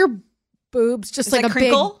makes your boobs just It's like like a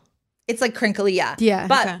crinkle. It's like crinkly, yeah. Yeah.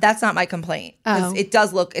 But Okay. that's not my complaint. 'Cause Oh. it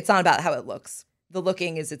does look, it's not about how it looks. The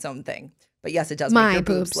looking is its own thing. But yes, it does My make your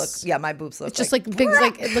boobs boobs. look, yeah, my boobs look It's just like big,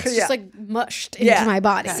 like it looks Yeah. just like mushed into my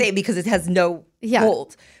body. Same, because it has no Yeah.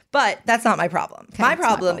 hold. But that's not my problem. My it's my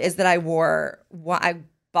problem is that I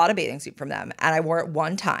bought a bathing suit from them and I wore it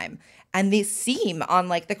one time. And the seam on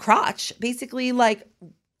like the crotch basically like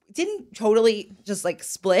didn't totally just like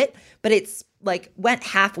split, but it's like went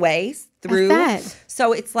halfway through. bet.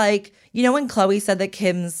 So it's like, you know when Chloe said that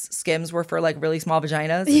Kim's Skims were for like really small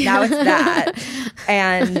vaginas? Now it's that.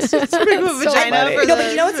 And Vagina for no, the but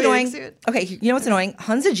you know what's bathing annoying? suit. Okay, you know what's annoying?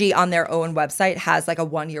 Hunza G on their own website has like a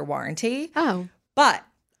 1-year warranty, Oh. but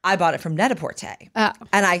I bought it from Net-a-Porter. Oh.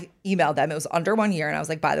 And I emailed them. It was under 1 year. And I was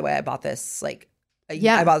like, by the way, I bought this like,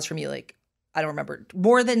 Yeah. I bought this from you like, I don't remember,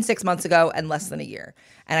 more than 6 months ago and less than a year.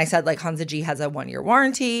 And I said like, Hunza G has a 1-year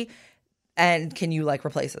warranty. And can you like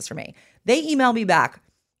replace this for me? They emailed me back.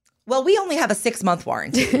 Well, we only have a 6-month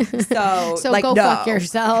warranty. So, So like, go no. fuck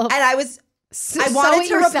yourself. And I Sew wanted it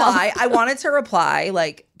to yourself. reply. I wanted to reply,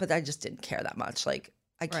 like, but I just didn't care that much. Like,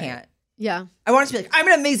 I can't. Yeah. I wanted to be like, I'm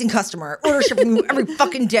an amazing customer. Order ship from you every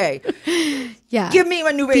fucking day. Yeah. Give me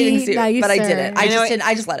my new bathing Be suit. But I nicer. didn't. I know it-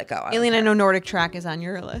 I just let it go. I don't Aileen, I care. know Nordic Track is on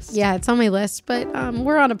your list. Yeah, it's on my list, but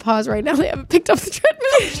we're on a pause right now. They haven't picked up the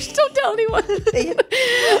treadmill. Just don't tell anyone.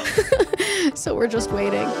 So we're just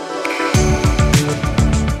waiting.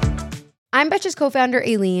 I'm Betches co-founder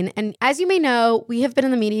Aileen, and as you may know, we have been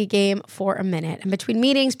in the media game for a minute. And between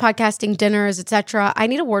meetings, podcasting, dinners, etc., I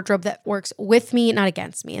need a wardrobe that works with me, not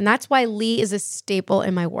against me. And that's why Lee is a staple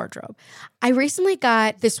in my wardrobe. I recently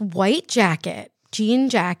got this white jacket, jean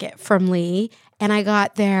jacket from Lee, and I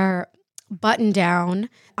got their button down.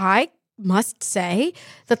 I must say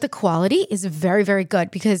that the quality is very, very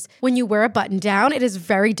good because when you wear a button down, it is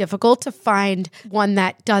very difficult to find one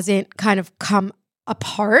that doesn't kind of come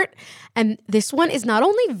apart. And this one is not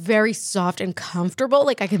only very soft and comfortable,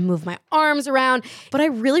 like I can move my arms around, but I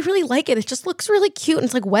really, really like it. It just looks really cute. And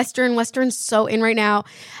it's like Western. Western's so in right now.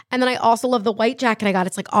 And then I also love the white jacket I got.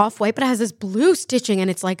 It's like off-white, but it has this blue stitching. And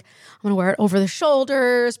it's like, I'm going to wear it over the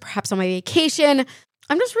shoulders, perhaps on my vacation.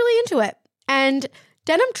 I'm just really into it. And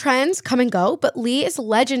Denim trends come and go, but Lee is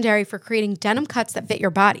legendary for creating denim cuts that fit your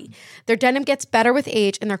body. Their denim gets better with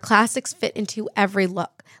age, and their classics fit into every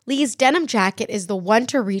look. Lee's denim jacket is the one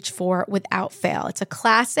to reach for without fail. It's a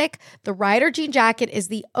classic. The Rider jean jacket is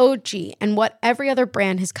the OG and what every other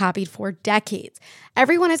brand has copied for decades.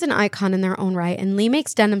 Everyone is an icon in their own right, and Lee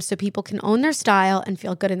makes denim so people can own their style and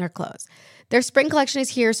feel good in their clothes. Their spring collection is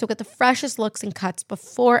here, so get the freshest looks and cuts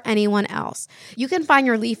before anyone else. You can find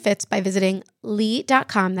your Lee fits by visiting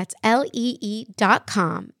lee.com. That's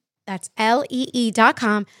Lee.com. That's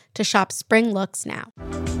Lee.com to shop spring looks now.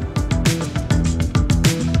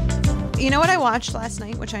 You know what I watched last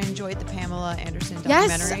night, which I enjoyed, the Pamela Anderson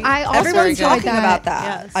documentary? Yes, I also Everyone's enjoyed talking that. about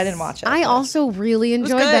that. Yes. I didn't watch it. I but- also really It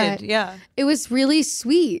was enjoyed good. that. Yeah. It was really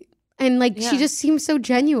sweet. And like Yeah. she just seems so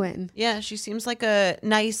genuine. Yeah, she seems like a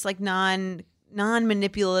nice, like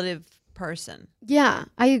non-manipulative person. Yeah,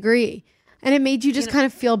 I agree. And it made you just kind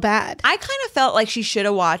of feel bad. I kind of felt like she should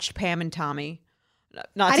have watched Pam and Tommy.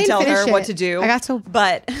 Not I to didn't tell finish her what it. to do. I got so-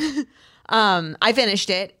 But I finished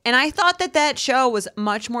it, and I thought that show was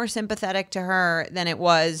much more sympathetic to her than it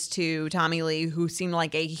was to Tommy Lee, who seemed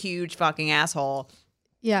like a huge fucking asshole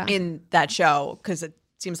Yeah. in that show, because it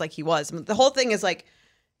seems like he was. I mean, the whole thing is like,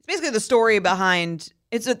 it's basically the story behind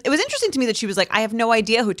it was interesting to me that she was like, I have no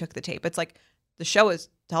idea who took the tape. It's like the show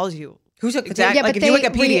tells you Who took the exactly. tape? Yeah, Like but if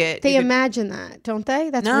you Wikipedia it, they you could- imagine that, don't they?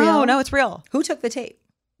 That's no, real. no, it's real. Who took the tape?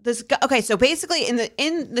 This guy, okay, so basically in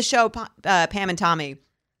the show Pam and Tommy,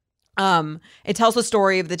 it tells the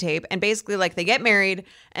story of the tape, and basically like they get married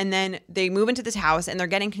and then they move into this house and they're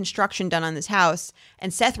getting construction done on this house,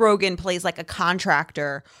 and Seth Rogen plays like a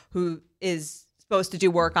contractor who is supposed to do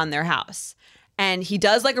work on their house, and he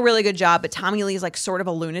does like a really good job, but Tommy Lee is like sort of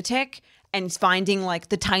a lunatic and is finding like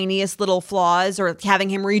the tiniest little flaws or having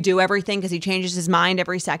him redo everything because he changes his mind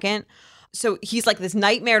every second. So he's like this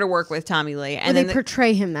nightmare to work with, Tommy Lee. And Or then they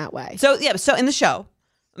portray him that way. so in the show,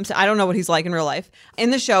 I don't know what he's like in real life.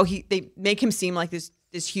 In the show, they make him seem like this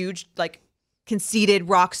huge, like conceited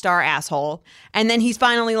rock star asshole. And then he's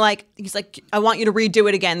finally like, I want you to redo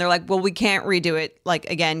it again. They're like, well, we can't redo it like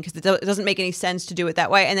again because it doesn't make any sense to do it that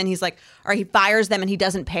way. And then he's like, all right, he fires them and he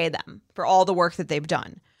doesn't pay them for all the work that they've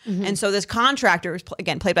done. And so this contractor,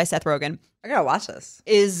 again played by Seth Rogen, I gotta watch this.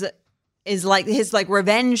 is like his like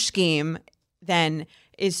revenge scheme then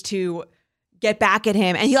is to get back at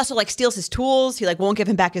him, and he also like steals his tools. He like won't give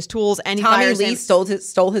him back his tools, and he Tommy fires Lee him. stole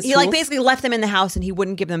his He like tools? basically left them in the house and he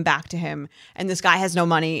wouldn't give them back to him, and this guy has no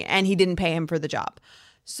money and he didn't pay him for the job.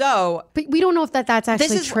 So But we don't know if that's actually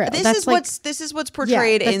this is true. this That's is like, what's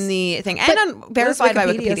portrayed that's- in the thing, but and verified by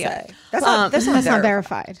What does Wikipedia. say? That's not that's not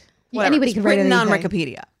verified. Whatever. Anybody It's can write written on anything.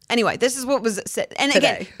 Wikipedia. Anyway, this is what was said. And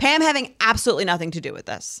Today. again, Pam having absolutely nothing to do with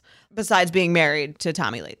this besides being married to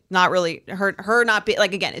Tommy Lee. Not really her not be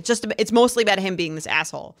like, again, it's mostly about him being this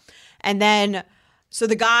asshole. And then so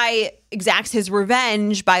the guy exacts his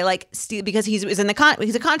revenge by like because he's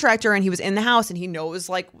a contractor and he was in the house and he knows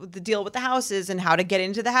like the deal with the house is and how to get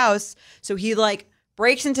into the house. So he like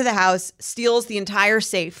breaks into the house, steals the entire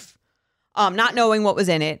safe, not knowing what was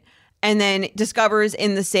in it, and then discovers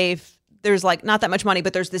in the safe there's like not that much money,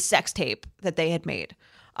 but there's this sex tape that they had made,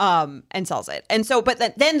 and sells it. And so, but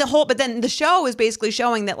then the show is basically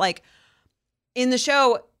showing that like in the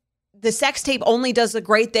show, the sex tape only does the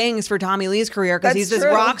great things for Tommy Lee's career because That's he's this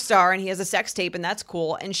true. rock star and he has a sex tape and that's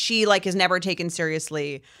cool. And she like is never taken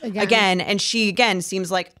seriously again. And she again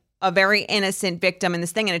seems like a very innocent victim in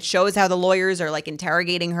this thing, and it shows how the lawyers are like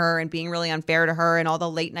interrogating her and being really unfair to her and all the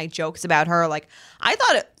late night jokes about her. Like I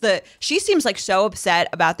thought she seems like so upset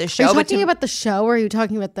about this show. Are you but talking about the show or are you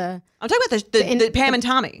talking about the... I'm talking about the Pam and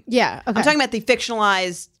Tommy. Yeah, okay. I'm talking about the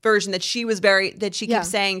fictionalized version that she keeps Yeah.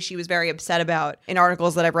 saying she was very upset about in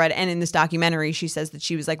articles that I've read, and in this documentary she says that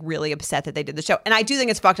she was like really upset that they did the show. And I do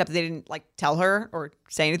think it's fucked up that they didn't like tell her or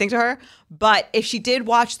say anything to her. But if she did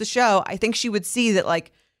watch the show, I think she would see that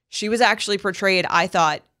like she was actually portrayed, I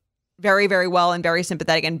thought, very, very well and very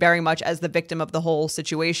sympathetic and very much as the victim of the whole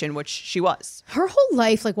situation, which she was. Her whole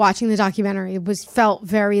life, like watching the documentary, felt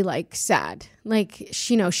very like sad. Like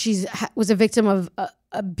was a victim of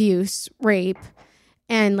abuse, rape,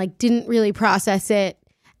 and like didn't really process it.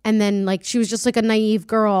 And then like she was just like a naive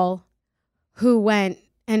girl who went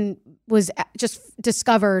and was just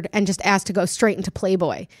discovered and just asked to go straight into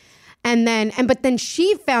Playboy. But then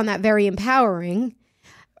she found that very empowering,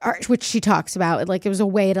 which she talks about. Like it was a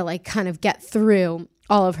way to like kind of get through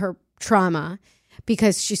all of her trauma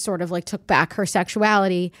because she sort of like took back her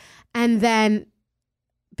sexuality. And then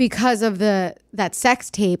because of that sex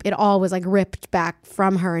tape, it all was like ripped back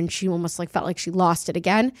from her and she almost like felt like she lost it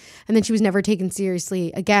again. And then she was never taken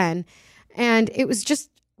seriously again. And it was just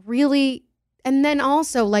really, and then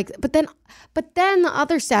also like, but then the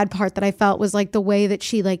other sad part that I felt was like the way that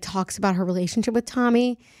she like talks about her relationship with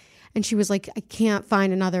Tommy. And she was like, I can't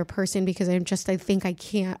find another person because I think I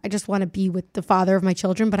can't. I just want to be with the father of my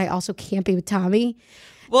children, but I also can't be with Tommy.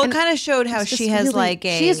 Well, it kind of showed how she has really, like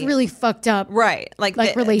a... She is really fucked up. Right. Like they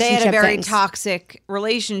had a relationship very things. toxic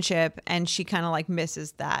relationship, and she kind of like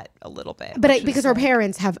misses that a little bit. But because her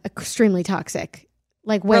parents have extremely toxic,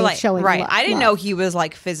 like way of showing right. love. I didn't know he was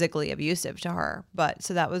like physically abusive to her, but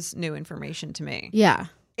so that was new information to me. Yeah.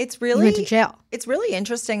 It's He went to jail. It's really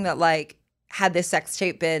interesting that like had this sex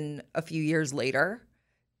tape been a few years later,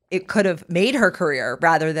 it could have made her career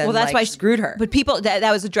rather than That's why screwed her. But people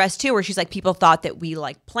that was addressed too, where she's like, people thought that we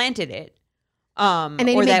like planted it, And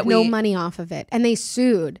they or didn't that make no money off of it, and they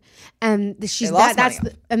sued. And she's lost that's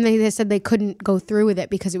money and they said they couldn't go through with it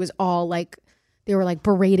because it was all like they were like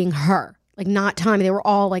berating her, like not Tommy. They were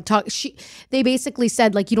all like They basically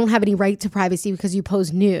said like you don't have any right to privacy because you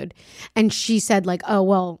pose nude, and she said like, oh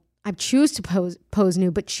well, I choose to pose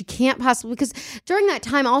nude, but she can't possibly, because during that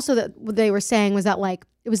time also that what they were saying was that like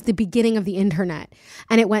it was the beginning of the internet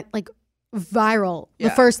and it went like viral,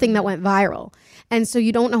 the first thing that went viral. And so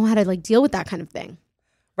you don't know how to like deal with that kind of thing.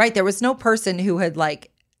 Right. There was no person who had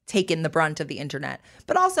like taken the brunt of the internet,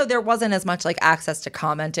 but also there wasn't as much like access to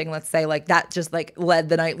commenting. Let's say like that just like led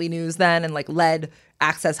the nightly news then and like led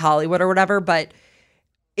Access Hollywood or whatever. But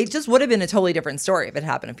it just would have been a totally different story if it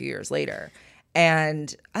happened a few years later.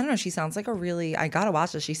 And I don't know, she sounds like I gotta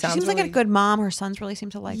watch this. She She seems really, like a good mom. Her sons really seem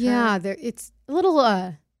to like her. Yeah, it's a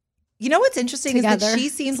little You know what's interesting together. is that she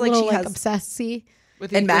seems It's a like little, she has obsessy.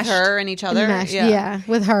 with enmeshed. her and each other. Enmeshed, yeah,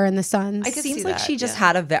 with her and the sons. I could seems see like that, she just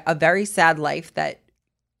yeah. had a very sad life that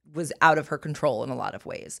was out of her control in a lot of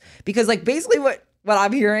ways. Because like basically what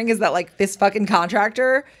I'm hearing is that like this fucking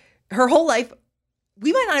contractor, her whole life,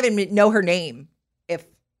 we might not even know her name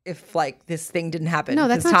if like this thing didn't happen. No,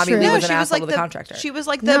 that's because not Tommy true. Lee No, was an she was asshole like to the contractor. She was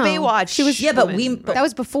like the No. Baywatch. She was- Yeah, but woman. that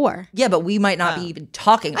was before. Yeah, but we might not be even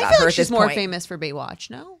talking about I feel her like at she's this more point. famous for Baywatch.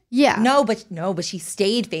 No. Yeah. No, but she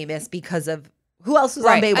stayed famous because of who else was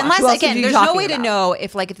on Baywatch? Who Unless else again, are you there's no talking way to about? know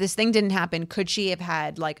if this thing didn't happen, could she have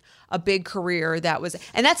had like a big career that was,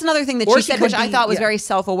 and that's another thing that Or she she said, could which I be- thought was yeah. very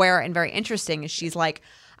self-aware and very interesting. Is she's like,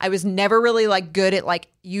 I was never really like good at like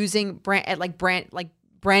using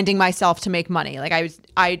branding myself to make money. Like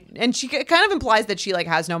and she kind of implies that she like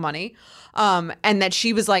has no money. And that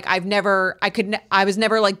she was like, I was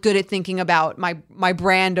never like good at thinking about my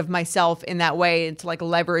brand of myself in that way and to like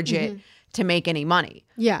leverage it to make any money.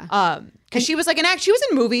 Yeah. Because she was like she was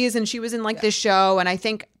in movies and she was in like this show, and I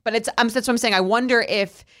think, but that's what I'm saying. I wonder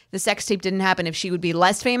if the sex tape didn't happen, if she would be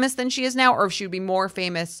less famous than she is now, or if she would be more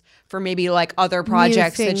famous for maybe like other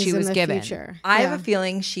projects New that she things in was the given. future. I Yeah. have a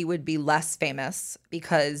feeling she would be less famous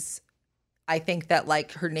because I think that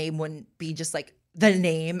like her name wouldn't be just like a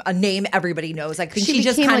name everybody knows. Like She she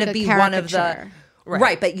just became, kind like, of a be one of the caricature.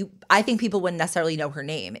 right. But I think people wouldn't necessarily know her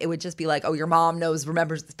name. It would just be like, oh, your mom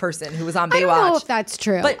remembers this person who was on Baywatch. I don't know if that's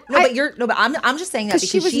true. But I'm just saying that because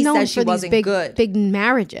she was known said she for these wasn't big, good. big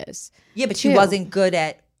marriages. Yeah, but she too. wasn't good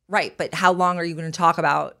at right. But how long are you going to talk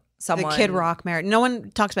about The someone? Kid Rock marriage. No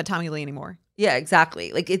one talks about Tommy Lee anymore. Yeah,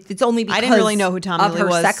 exactly. Like it's only because I didn't really know who Tommy of Lee her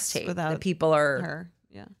was sex tape without that people are. Her.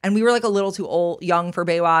 Yeah. And we were like a little too young for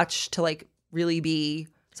Baywatch to like really be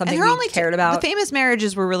something And her we only cared about. The famous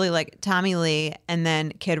marriages were really like Tommy Lee and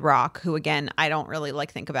then Kid Rock, who again I don't really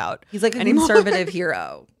like think about. He's like a anymore. conservative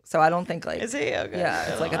hero, so I don't think like Is he? Okay.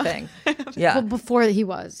 yeah, it's like a thing. Yeah, Well, before he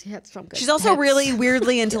had some good She's also hits. really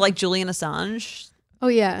weirdly into like Julian Assange. Oh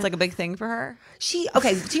yeah. It's like a big thing for her. she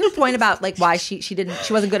okay. To your point about like why she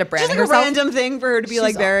wasn't good at Just branding like a herself. random thing for her to be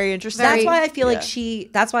like very interesting. That's why I feel like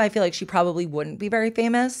That's why I feel like she probably wouldn't be very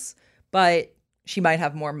famous, but she might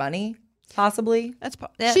have more money, possibly.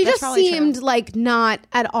 she just seemed like not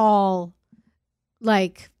at all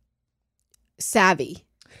like savvy.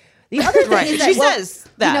 The other thing right. is that She says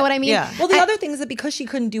that. You know what I mean? Yeah. well, the other thing is that because she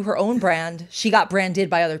couldn't do her own brand, she got branded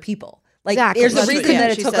by other people. Like Exactly. there's a That's what- reason yeah,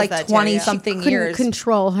 that it she took says like that too, 20 yeah. something Couldn't years.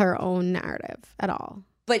 control her own narrative at all.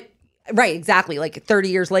 But right, exactly. Like 30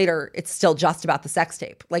 years later, it's still just about the sex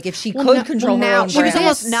tape. Like if she Well, could no- control well, her now- own She was brand,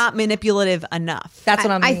 almost not manipulative enough. that's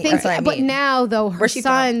what I'm. I think, that's what I but mean. now though her Where's she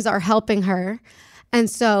from? sons are helping her, and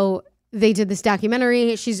so they did this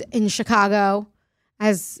documentary. She's in Chicago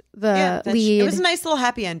as the lead. It was a nice little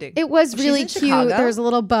happy ending. It was She's really in cute. Chicago? There was a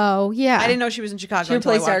little bow. Yeah, I didn't know she was in Chicago. She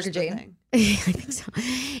until I replaced watched Erica the Jane? thing. I think so.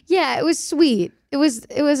 Yeah, it was sweet. It was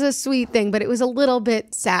a sweet thing, but it was a little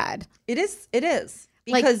bit sad. It is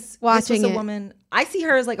Like, because watching this was it. a woman. I see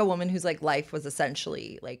her as like a woman whose like life was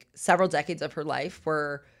essentially like several decades of her life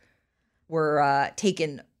were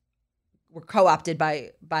taken were co-opted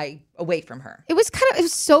by away from her. It was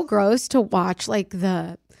so gross to watch like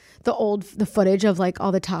the footage of like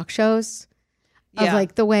all the talk shows of Yeah.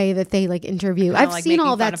 like the way that they like interview. Kinda, I've like, seen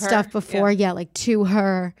all making fun that of her. stuff before. Yeah, like to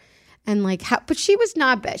her and like how, but she was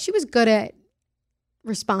not bad. She was good at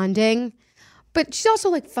responding, but she's also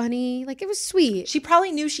like funny. Like it was sweet. She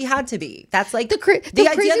probably knew she had to be. That's like The the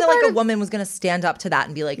idea crazy that part like a of- woman was going to stand up to that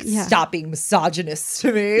and be like, Yeah. stop being misogynist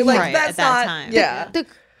to me. Like Right, that's at that not. time.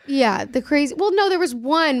 Yeah. The crazy. Well, no, there was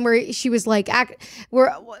one where she was like,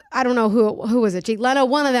 where I don't know who was it. Jake Leno.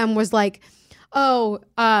 One of them was like,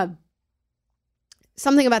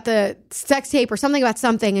 something about the sex tape or something about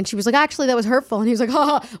something, and she was like, actually, that was hurtful. And he was like,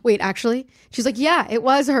 oh, wait, actually, she's like, yeah, it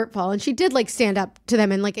was hurtful, and she did like stand up to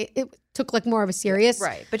them, and like it took like more of a serious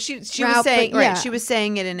Right, but she was route, saying but yeah. she was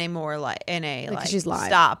saying it in a more like like she's live.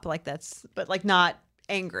 stop like that's but like not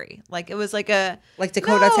angry, like it was like a Like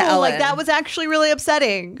Dakota to Ellen. like that was actually really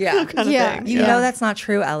upsetting. Yeah. kind of Yeah. thing. You know that's not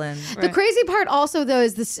true, Ellen. The crazy part also though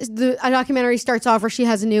is the documentary starts off where she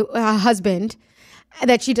has a new husband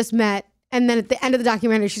that she just met, and then at the end of the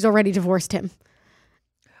documentary she's already divorced him.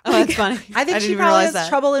 Oh, that's funny. I think didn't she even probably realize has that.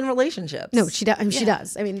 trouble in relationships. No, she does. I mean, she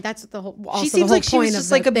does. I mean, that's the whole. Also She the seems whole like she was point of just,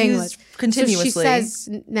 the like, thing abused was- continuously. So she says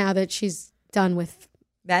now that she's done with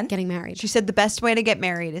Then getting married She said the best way to get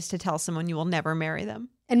married is to tell someone you will never marry them.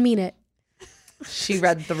 and mean it. she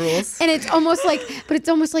read the rules. And it's almost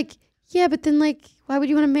like, yeah, but then like, why would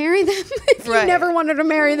you want to marry them if you Right. never wanted to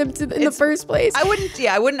marry them in the first place? I wouldn't.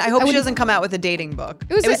 Yeah, I wouldn't. I hope she doesn't come out with a dating book.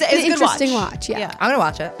 It was an a good interesting watch. Yeah. I'm gonna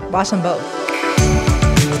watch it. Watch them both.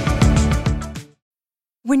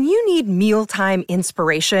 When you need mealtime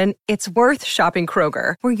inspiration, it's worth shopping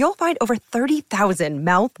Kroger, where you'll find over 30,000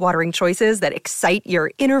 mouthwatering choices that excite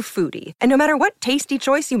your inner foodie. And no matter what tasty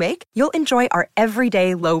choice you make, you'll enjoy our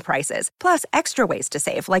everyday low prices, plus extra ways to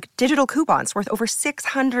save, like digital coupons worth over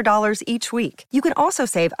 $600 each week. You can also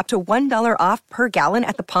save up to $1 off per gallon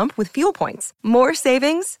at the pump with fuel points. More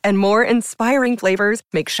savings and more inspiring flavors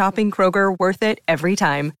make shopping Kroger worth it every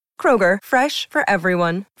time. Kroger, fresh for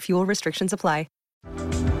everyone. Fuel restrictions apply.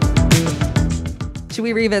 Should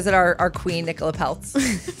we revisit our queen, Nicola Peltz?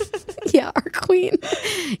 Yeah, our queen.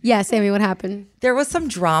 Yeah, Sammy, what happened? There was some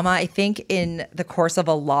drama, I think, in the course of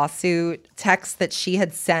a lawsuit text that she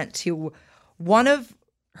had sent to one of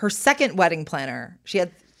her second wedding planner.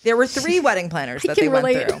 There were 3 wedding planners that they can went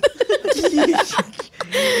relate. through.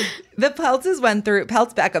 The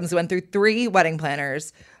Peltz Beckhams went through 3 wedding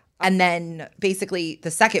planners. And then basically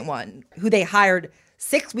the second one, who they hired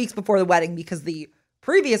 6 weeks before the wedding because the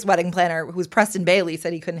previous wedding planner, who was Preston Bailey,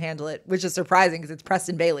 said he couldn't handle it, which is surprising because it's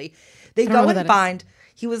Preston Bailey. They don't know go who that and is. find,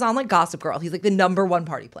 he was on like Gossip Girl. He's like the #1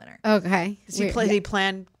 party planner. Okay. Did he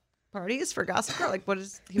plan parties for Gossip Girl? Like, what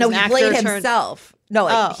is? He No, was he an played actor turned- himself. No,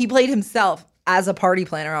 like Oh. he played himself as a party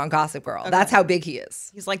planner on Gossip Girl. That's how big he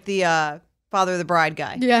is. He's like the father of the bride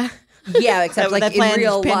guy. Yeah. Yeah, except like that in planned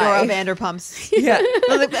real Pandora life. Vanderpumps. Yeah.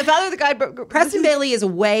 No, the father of the guy. Preston Bailey is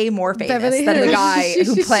way more famous Beverly than the Hills. guy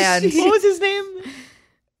who planned. What was his name?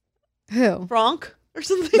 Who? Bronk or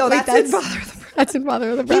something. No, that's that's- in Father of the Bride. That's in Father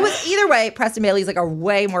of the He Bride. was either way. Preston Bailey's like a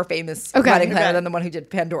way more famous Okay, wedding planner okay. than the one who did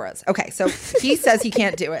Pandora's. Okay, so he says he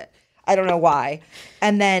can't do it. I don't know why.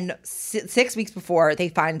 And then 6 weeks before, they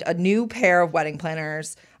find a new pair of wedding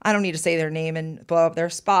planners. I don't need to say their name and blow up their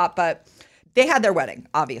spot, but they had their wedding,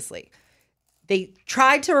 obviously. They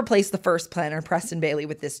tried to replace the first planner, Preston Bailey,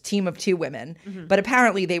 with this team of 2 women, but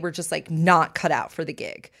apparently they were just like not cut out for the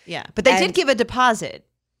gig. Yeah, but they And- did give a deposit.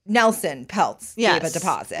 Nelson Peltz gave a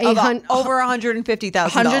deposit of of over $150,000.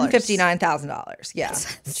 $159,000. Yeah.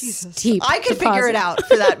 Steep I could figure deposit. it out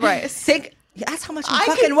for that price. That's how much a I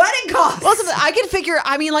fucking could- wedding costs. Well, I could figure.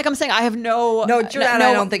 I mean, like I'm saying, I have no. No, Jordan,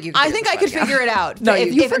 I don't think you can I figure think this I could one out. figure it out. No,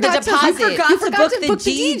 if, you if the forgot to- you deposit. forgot to book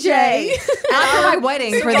the DJ. Not for my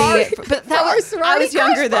wedding. For the. But that our was. I sorority was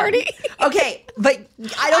younger crush then. party. Okay, but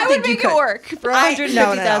I don't I think would you make could it work for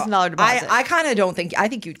 $150,000 deposit. I kind of don't think. I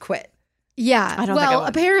think you'd quit. Yeah. I don't think I well, would.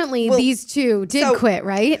 apparently these 2 did so- quit,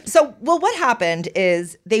 right? So, well, what happened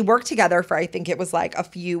is they worked together for I think it was like a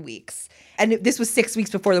few weeks, and this was 6 weeks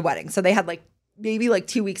before the wedding. So they had like maybe like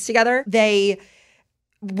 2 weeks together. They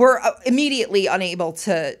were immediately unable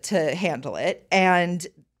to handle it, and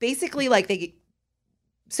basically like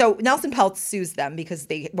So Nelson Peltz sues them because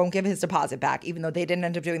they won't give his deposit back, even though they didn't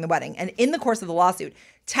end up doing the wedding. And in the course of the lawsuit,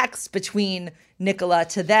 texts between Nicola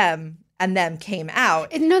to them and them came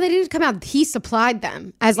out. No, they didn't come out. He supplied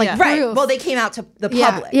them as like Yeah. proof. Right. Well, they came out to the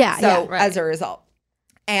Yeah, public. yeah, So yeah, right. as a result.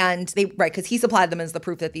 And they, right, because he supplied them as the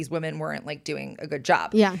proof that these women weren't like doing a good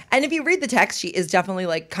job. Yeah. And if you read the text, she is definitely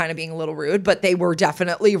like kind of being a little rude, but they were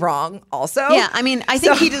definitely wrong also. Yeah, I mean, I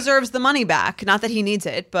think he deserves the money back. Not that he needs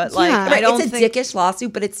it, but like, Yeah. I Right, don't it's a think dickish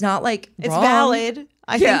lawsuit, but it's not like it's wrong. valid.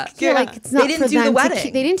 I Yeah. think. Yeah, like it's not They didn't for do the them to wedding.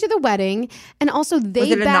 keep- they didn't do the wedding, and also they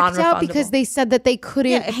it a backed out non-refundable? because they said that they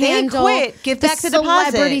couldn't Yeah, if they handle quit, give back the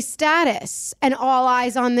deposit. celebrity status and all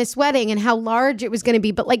eyes on this wedding and how large it was going to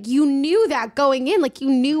be. But like you knew that going in, like you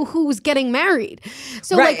knew who was getting married.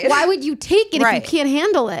 So Right. like, why would you take it Right. if you can't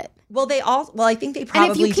handle it? Well, I think they And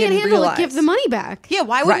probably if you can't didn't handle realize. it, give the money back. Yeah,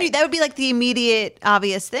 why wouldn't Right. you? That would be like the immediate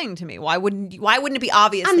obvious thing to me. Why wouldn't it be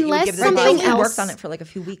obvious that you would Unless give the Right, they something only deposit? else- worked on it for like a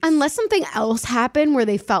few weeks. Unless something else happened where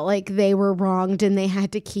they felt like they were wronged and they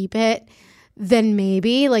had to keep it, then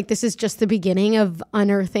maybe like this is just the beginning of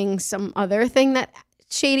unearthing some other thing that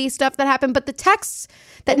shady stuff that happened. But the texts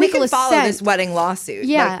that we can Nicholas follow sent, this wedding lawsuit.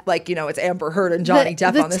 Yeah. Like it's Amber Heard and Johnny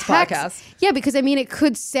Depp on this text- podcast. Yeah, because I mean, it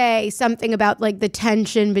could say something about like the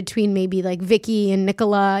tension between maybe like Nikki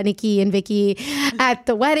and Vicky at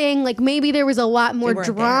the wedding. Like maybe there was a lot more weren't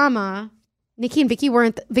there. drama. Nikki and Vicky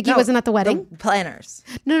weren't. Vicky No, wasn't at the wedding. The planners.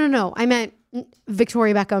 No. I meant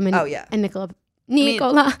Victoria Beckham and Oh, yeah. and Nicola.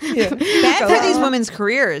 Bad for these women's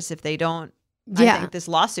careers if they don't. Yeah. I think this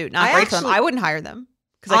lawsuit not I great for them. actually- I wouldn't hire them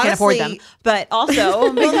because I can't afford them. Honestly- But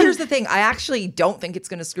also, Well, here's the thing. I actually don't think it's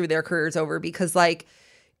going to screw their careers over because like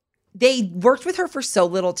they worked with her for so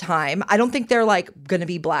little time. I don't think they're like going to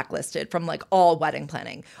be blacklisted from like all wedding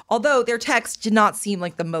planning. Although their text did not seem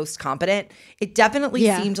like the most competent. It definitely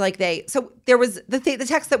Yeah. seemed like so there was the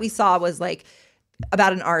text that we saw was like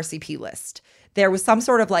about an RSVP list. There was some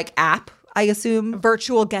sort of like app, I assume,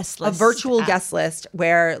 virtual guest list. a virtual app. guest list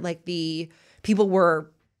where like the people were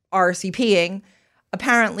RSVPing.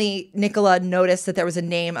 Apparently, Nicola noticed that there was a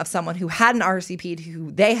name of someone who hadn't RSVP'd who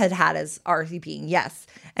they had as RSVPing yes.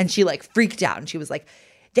 And she like freaked out and she was like,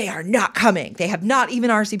 they are not coming. They have not even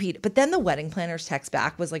RSVP'd. But then the wedding planner's text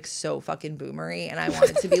back was like so fucking boomery. And I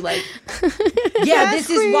wanted to be like, yeah, this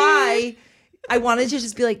is why. I wanted to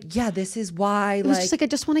just be like, yeah, this is why. It was just like, I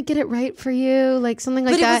just want to get it right for you, like something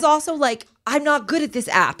like but that. it was also like, I'm not good at this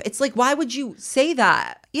app. It's like, why would you say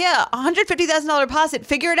that? Yeah, $150,000 deposit.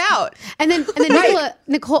 Figure it out. and then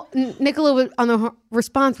Nicola was, on the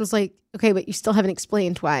response was like, okay, but you still haven't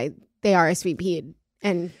explained why they RSVP'd.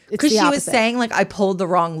 And it's Because the she was opposite. saying like I pulled the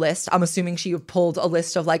wrong list. I'm assuming she pulled a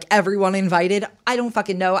list of like everyone invited. I don't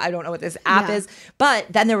fucking know. I don't know what this app Yeah. is. But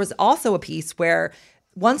then there was also a piece where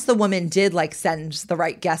once the woman did like send the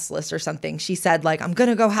right guest list or something, she said like, I'm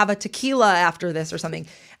gonna go have a tequila after this or something.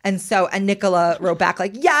 And Nicola wrote back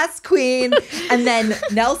like, yes, queen. And then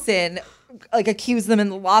Nelson like accused them in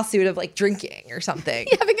the lawsuit of like drinking or something.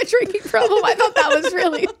 having a drinking problem. I thought that was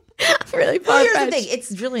really Well, far here's the thing.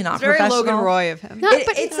 It's really not Very professional. Logan Roy of him.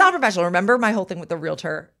 It's not professional. Remember my whole thing with the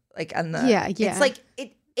realtor, like, and the Yeah. It's like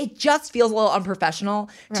it just feels a little unprofessional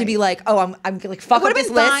to be like, oh, I'm like fuck It would up have this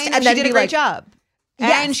been list, fine if and she then did be a great like, job.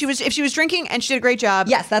 Yes. And if she was drinking and she did a great job.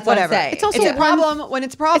 Yes, that's what I'm whatever. saying. It's also It's a one- problem when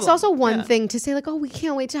it's a problem. It's also one thing to say like, oh, we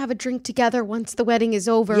can't wait to have a drink together once the wedding is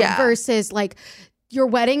over Yeah. versus like, your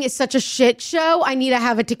wedding is such a shit show. I need to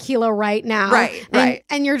have a tequila right now. Right, And- right.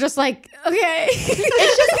 And you're just like, okay.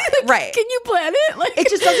 It's just right. Can you plan it? Like, It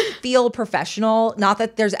just doesn't feel professional. Not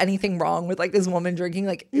that there's anything wrong with like this woman drinking.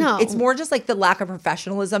 Like, No. it's more just like the lack of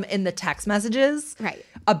professionalism in the text messages, Right.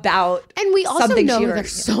 About And we also something know she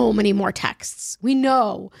there's so many more texts. We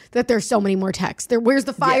know that there's so many more texts. Where's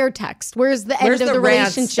the fire text? Where's the Where's end of the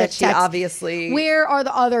rants relationship that she text? obviously Where are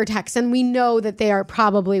the other texts? And we know that they are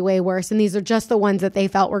probably way worse. And these are just the ones that they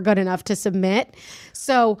felt were good enough to submit.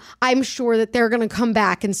 So I'm sure that they're going to come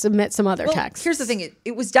back and submit some other texts. Here's the thing: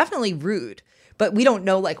 it was definitely rude, but we don't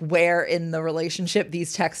know like where in the relationship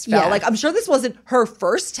these texts fell. Yeah. Like I'm sure this wasn't her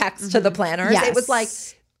first text to the planners. Yes. It was like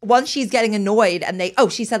once she's getting annoyed, and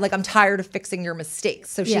she said like I'm tired of fixing your mistakes.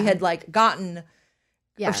 So she Yeah. had like gotten I'm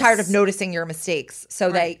Yes. tired of noticing your mistakes.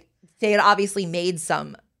 So they had obviously made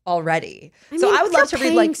some already. So I would love to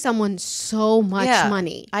read like someone so much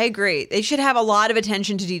money. I agree. They should have a lot of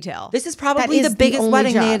attention to detail. this is probably is the the biggest only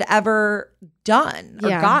wedding job. they had ever done or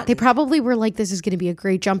gotten. They probably were like, this is going to be a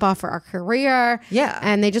great jump off for our career. Yeah.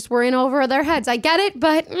 And they just were in over their heads. I get it,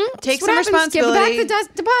 but Take it's what some happens. responsibility. Give back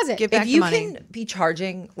the deposit. Give back if the you money. can be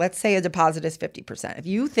charging, let's say a deposit is 50%. If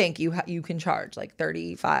you think you can charge like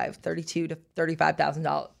 $32,000 to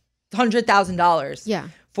 $35,000, $100,000 Yeah.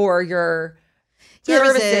 for your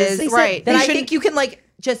Services, services, They said right. then they I should- think you can like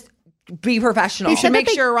just be professional. You should that make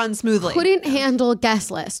they sure it runs smoothly. Couldn't handle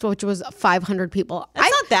guest list, which was 500 people. That's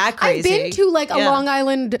not that I've crazy. been to like a Yeah. Long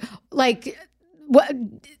Island like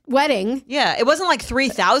wedding. Yeah, it wasn't like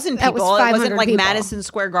 3,000 That was people. It 500 wasn't like people. Madison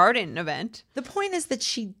Square Garden event. The point is that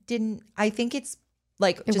she didn't. I think it's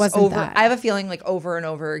like It just wasn't over. that. I have a feeling like over and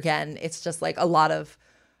over again, it's just like a lot of.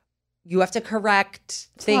 You have to correct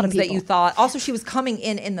a lot of things that you people. thought. Also, she was coming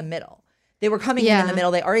in the middle. They were coming in Yeah. the middle.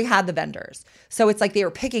 They already had the vendors, so it's like they were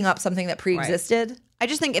picking up something that pre-existed. I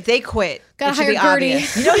just think if they quit, Gotta it should be hire Gertie.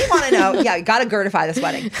 obvious. You know what you want to know? Yeah, you got to Gertify this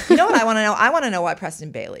wedding. You know what I want to know? I want to know why Preston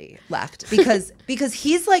Bailey left because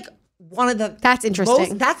he's like one of the That's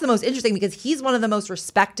interesting. That's the most interesting because he's one of the most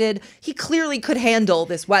respected. He clearly could handle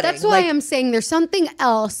this wedding. That's why I'm saying there's something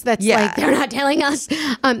else that's Yeah. like they're not telling us.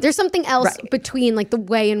 There's something else Right. between like the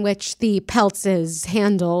way in which the Peltzes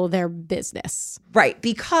handle their business. right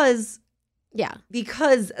because Yeah.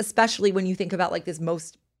 especially when you think about like this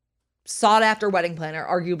most sought after wedding planner,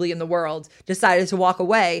 arguably in the world, decided to walk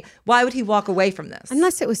away. Why would he walk away from this?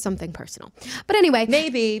 Unless it was something personal. But anyway,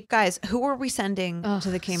 Maybe. Guys, who are we sending to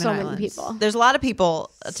the Cayman so many Islands? people. There's a lot of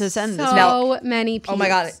people to send this. so many people. Oh my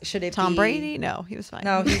God! Should it Tom be Brady? No, he was fine.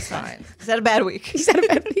 No, he's fine. He's had a bad week. He said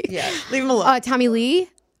about me. Yeah. Leave him alone. Tommy Lee.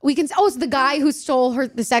 We can. Oh, it's the guy who stole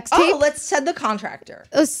the sex tape. Oh, let's send the contractor.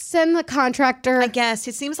 Send the contractor. I guess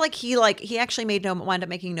it seems like he actually wound up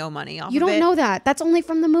making no money off You of it. don't know that. That's only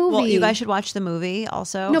from the movie. Well, you guys should watch the movie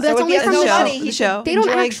also. No, but that's if only he has from no the money, show. he The should show. They don't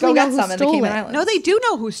enjoy- actually go know get who some in the stole Cayman it. Islands. No, they do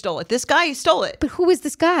know who stole it. This guy stole it. But who is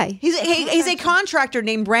this guy? He's a contractor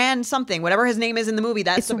named Brand something, whatever his name is in the movie.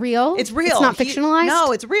 That's It's real? It's real. It's not fictionalized?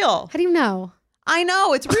 No, it's real. How do you know? I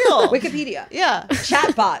know it's real. Wikipedia. Yeah.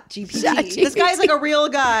 Chatbot. GPT. This guy's like a real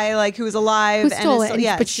guy, like who's alive. Who stole and it?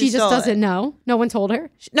 Yeah, but she just stole doesn't it. know. No one told her.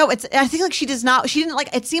 No, it's. I think like she does not. She didn't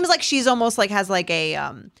like. It seems like she's almost like has like a.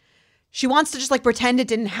 She wants to just like pretend it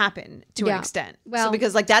didn't happen to an Yeah. extent. Well- so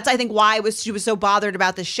because like that's I think why she was so bothered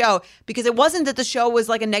about this show because it wasn't that the show was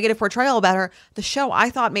like a negative portrayal about her. The show I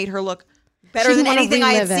thought made her look better She than didn't wanna anything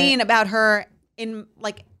I had relive it. seen about her in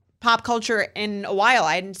like pop culture in a while.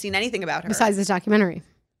 I hadn't seen anything about her. Besides this documentary.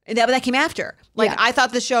 And that came after. Like, Yeah. I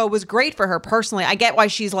thought the show was great for her personally. I get why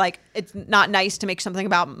she's like, it's not nice to make something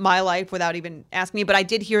about my life without even asking me. But I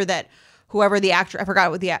did hear that whoever the actor, I forgot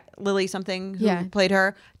what Lily something who Yeah. played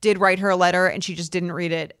her, did write her a letter and she just didn't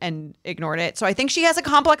read it and ignored it. So I think she has a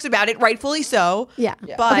complex about it, rightfully so. Yeah.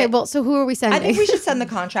 But okay, well, so who are we I sending? think we should send the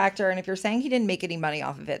contractor, and if you're saying he didn't make any money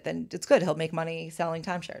off of it, then it's good. He'll make money selling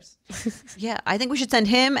timeshares. yeah, I think we should send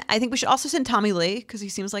him. I think we should also send Tommy Lee because he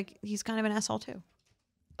seems like he's kind of an asshole too.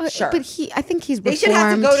 Sure. But I think he's They reformed. should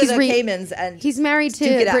have to go to He's the Caymans and He's married duke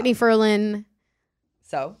to it out. Brittany Ferlin.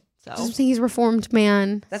 So So Just saying he's a reformed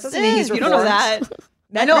man. that doesn't mean he's you reformed. don't know that.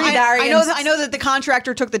 Men I know. remarry and- I know that the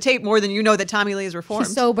contractor took the tape more than you know that Tommy Lee is reformed.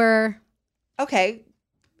 He's sober. Okay.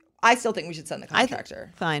 I still think we should send the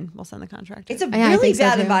contractor. Fine, we'll send the contractor. It's a Yeah, I really think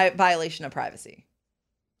so, bad too. violation of privacy.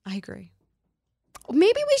 I agree.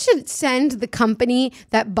 Maybe we should send the company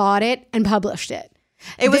that bought it and published it.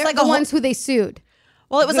 It was They're like the a whole- ones who they sued.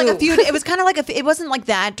 Well, it was like a Who? few. It was kind of like it wasn't like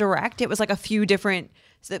that direct. It was like a few different.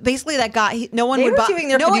 So basically, that guy. No one They would were buy. doing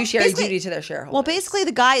their no one- fiduciary basically- duty to their shareholders. Well, basically,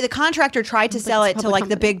 the contractor tried to sell it's it a to public like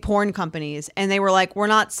the company. big porn companies, and they were like, "We're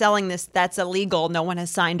not selling this. That's illegal. No one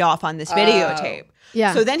has signed off on this videotape."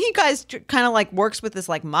 Yeah. So then he kind of like works with this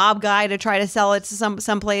like mob guy to try to sell it to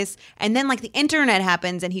someplace, and then like the internet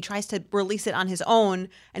happens, and he tries to release it on his own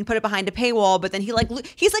and put it behind a paywall. But then he's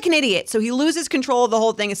like an idiot, so he loses control of the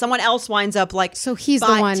whole thing, and someone else winds up like So he's the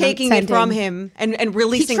one taking it from sending. him and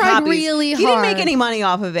releasing tried copies. really He didn't make hard. any money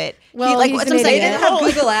off of it. Well, he, he's what's an I'm saying, they idiot. didn't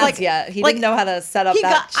have Google Ads like- yet. He like, didn't know how to set up he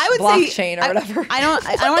that got- I would say he- blockchain or whatever. I don't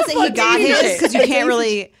want to say he fuck got did he his do? because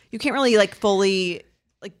you can't really like fully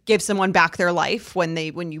like give someone back their life when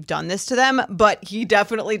you've done this to them. But he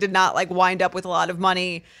definitely did not like wind up with a lot of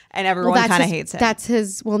money, and everyone kind of hates him. That's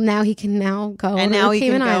his. Well, now he can now go. and to now the he can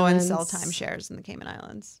Cayman go Islands. and sell timeshares in the Cayman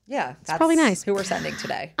Islands. Yeah, that's probably nice. who we're sending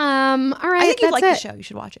today. All right. I think you'd that's like it. the show. You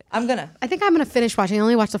should watch it. I'm gonna I think I'm gonna finish watching. I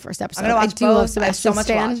only watched the first episode. I'm gonna watch I do both. love I have Sebastian so much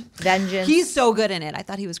Stan. to watch. Vengeance. He's so good in it. I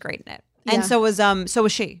thought he was great in it, Yeah. and so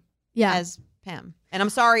was she. Yeah. As Pam. And I'm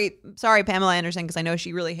sorry, Pamela Anderson, because I know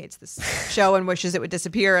she really hates this show and wishes it would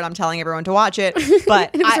disappear, and I'm telling everyone to watch it.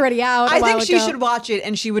 But It was already out a I while think she ago. should watch it,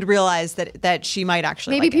 and she would realize that she might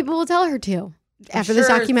actually Maybe like people will tell her to after this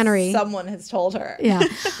Sure documentary. Someone has told her. Yeah.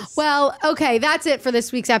 Well, okay, that's it for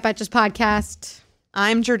this week's At Betches podcast. it.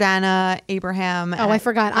 I'm Jordana Abraham. Oh, I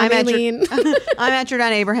forgot. I'm Aileen. I'm at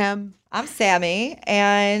Jordana Abraham. I'm Sammy,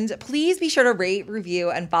 and please be sure to rate,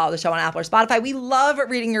 review, and follow the show on Apple or Spotify. We love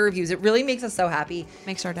reading your reviews. It really makes us so happy.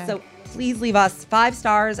 Makes our day. So please leave us 5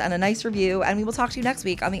 stars and a nice review, and we will talk to you next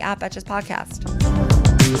week on the At Betches podcast.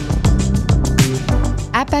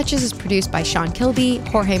 At Betches is produced by Sean Kilby,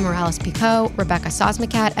 Jorge Morales-Pico, Rebecca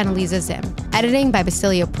Sosmacat, and Eliza Zim. Editing by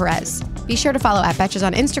Basilio Perez. Be sure to follow at Betches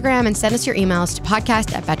on Instagram and send us your emails to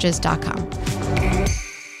podcast@betches.com.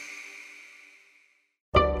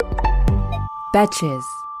 Betches.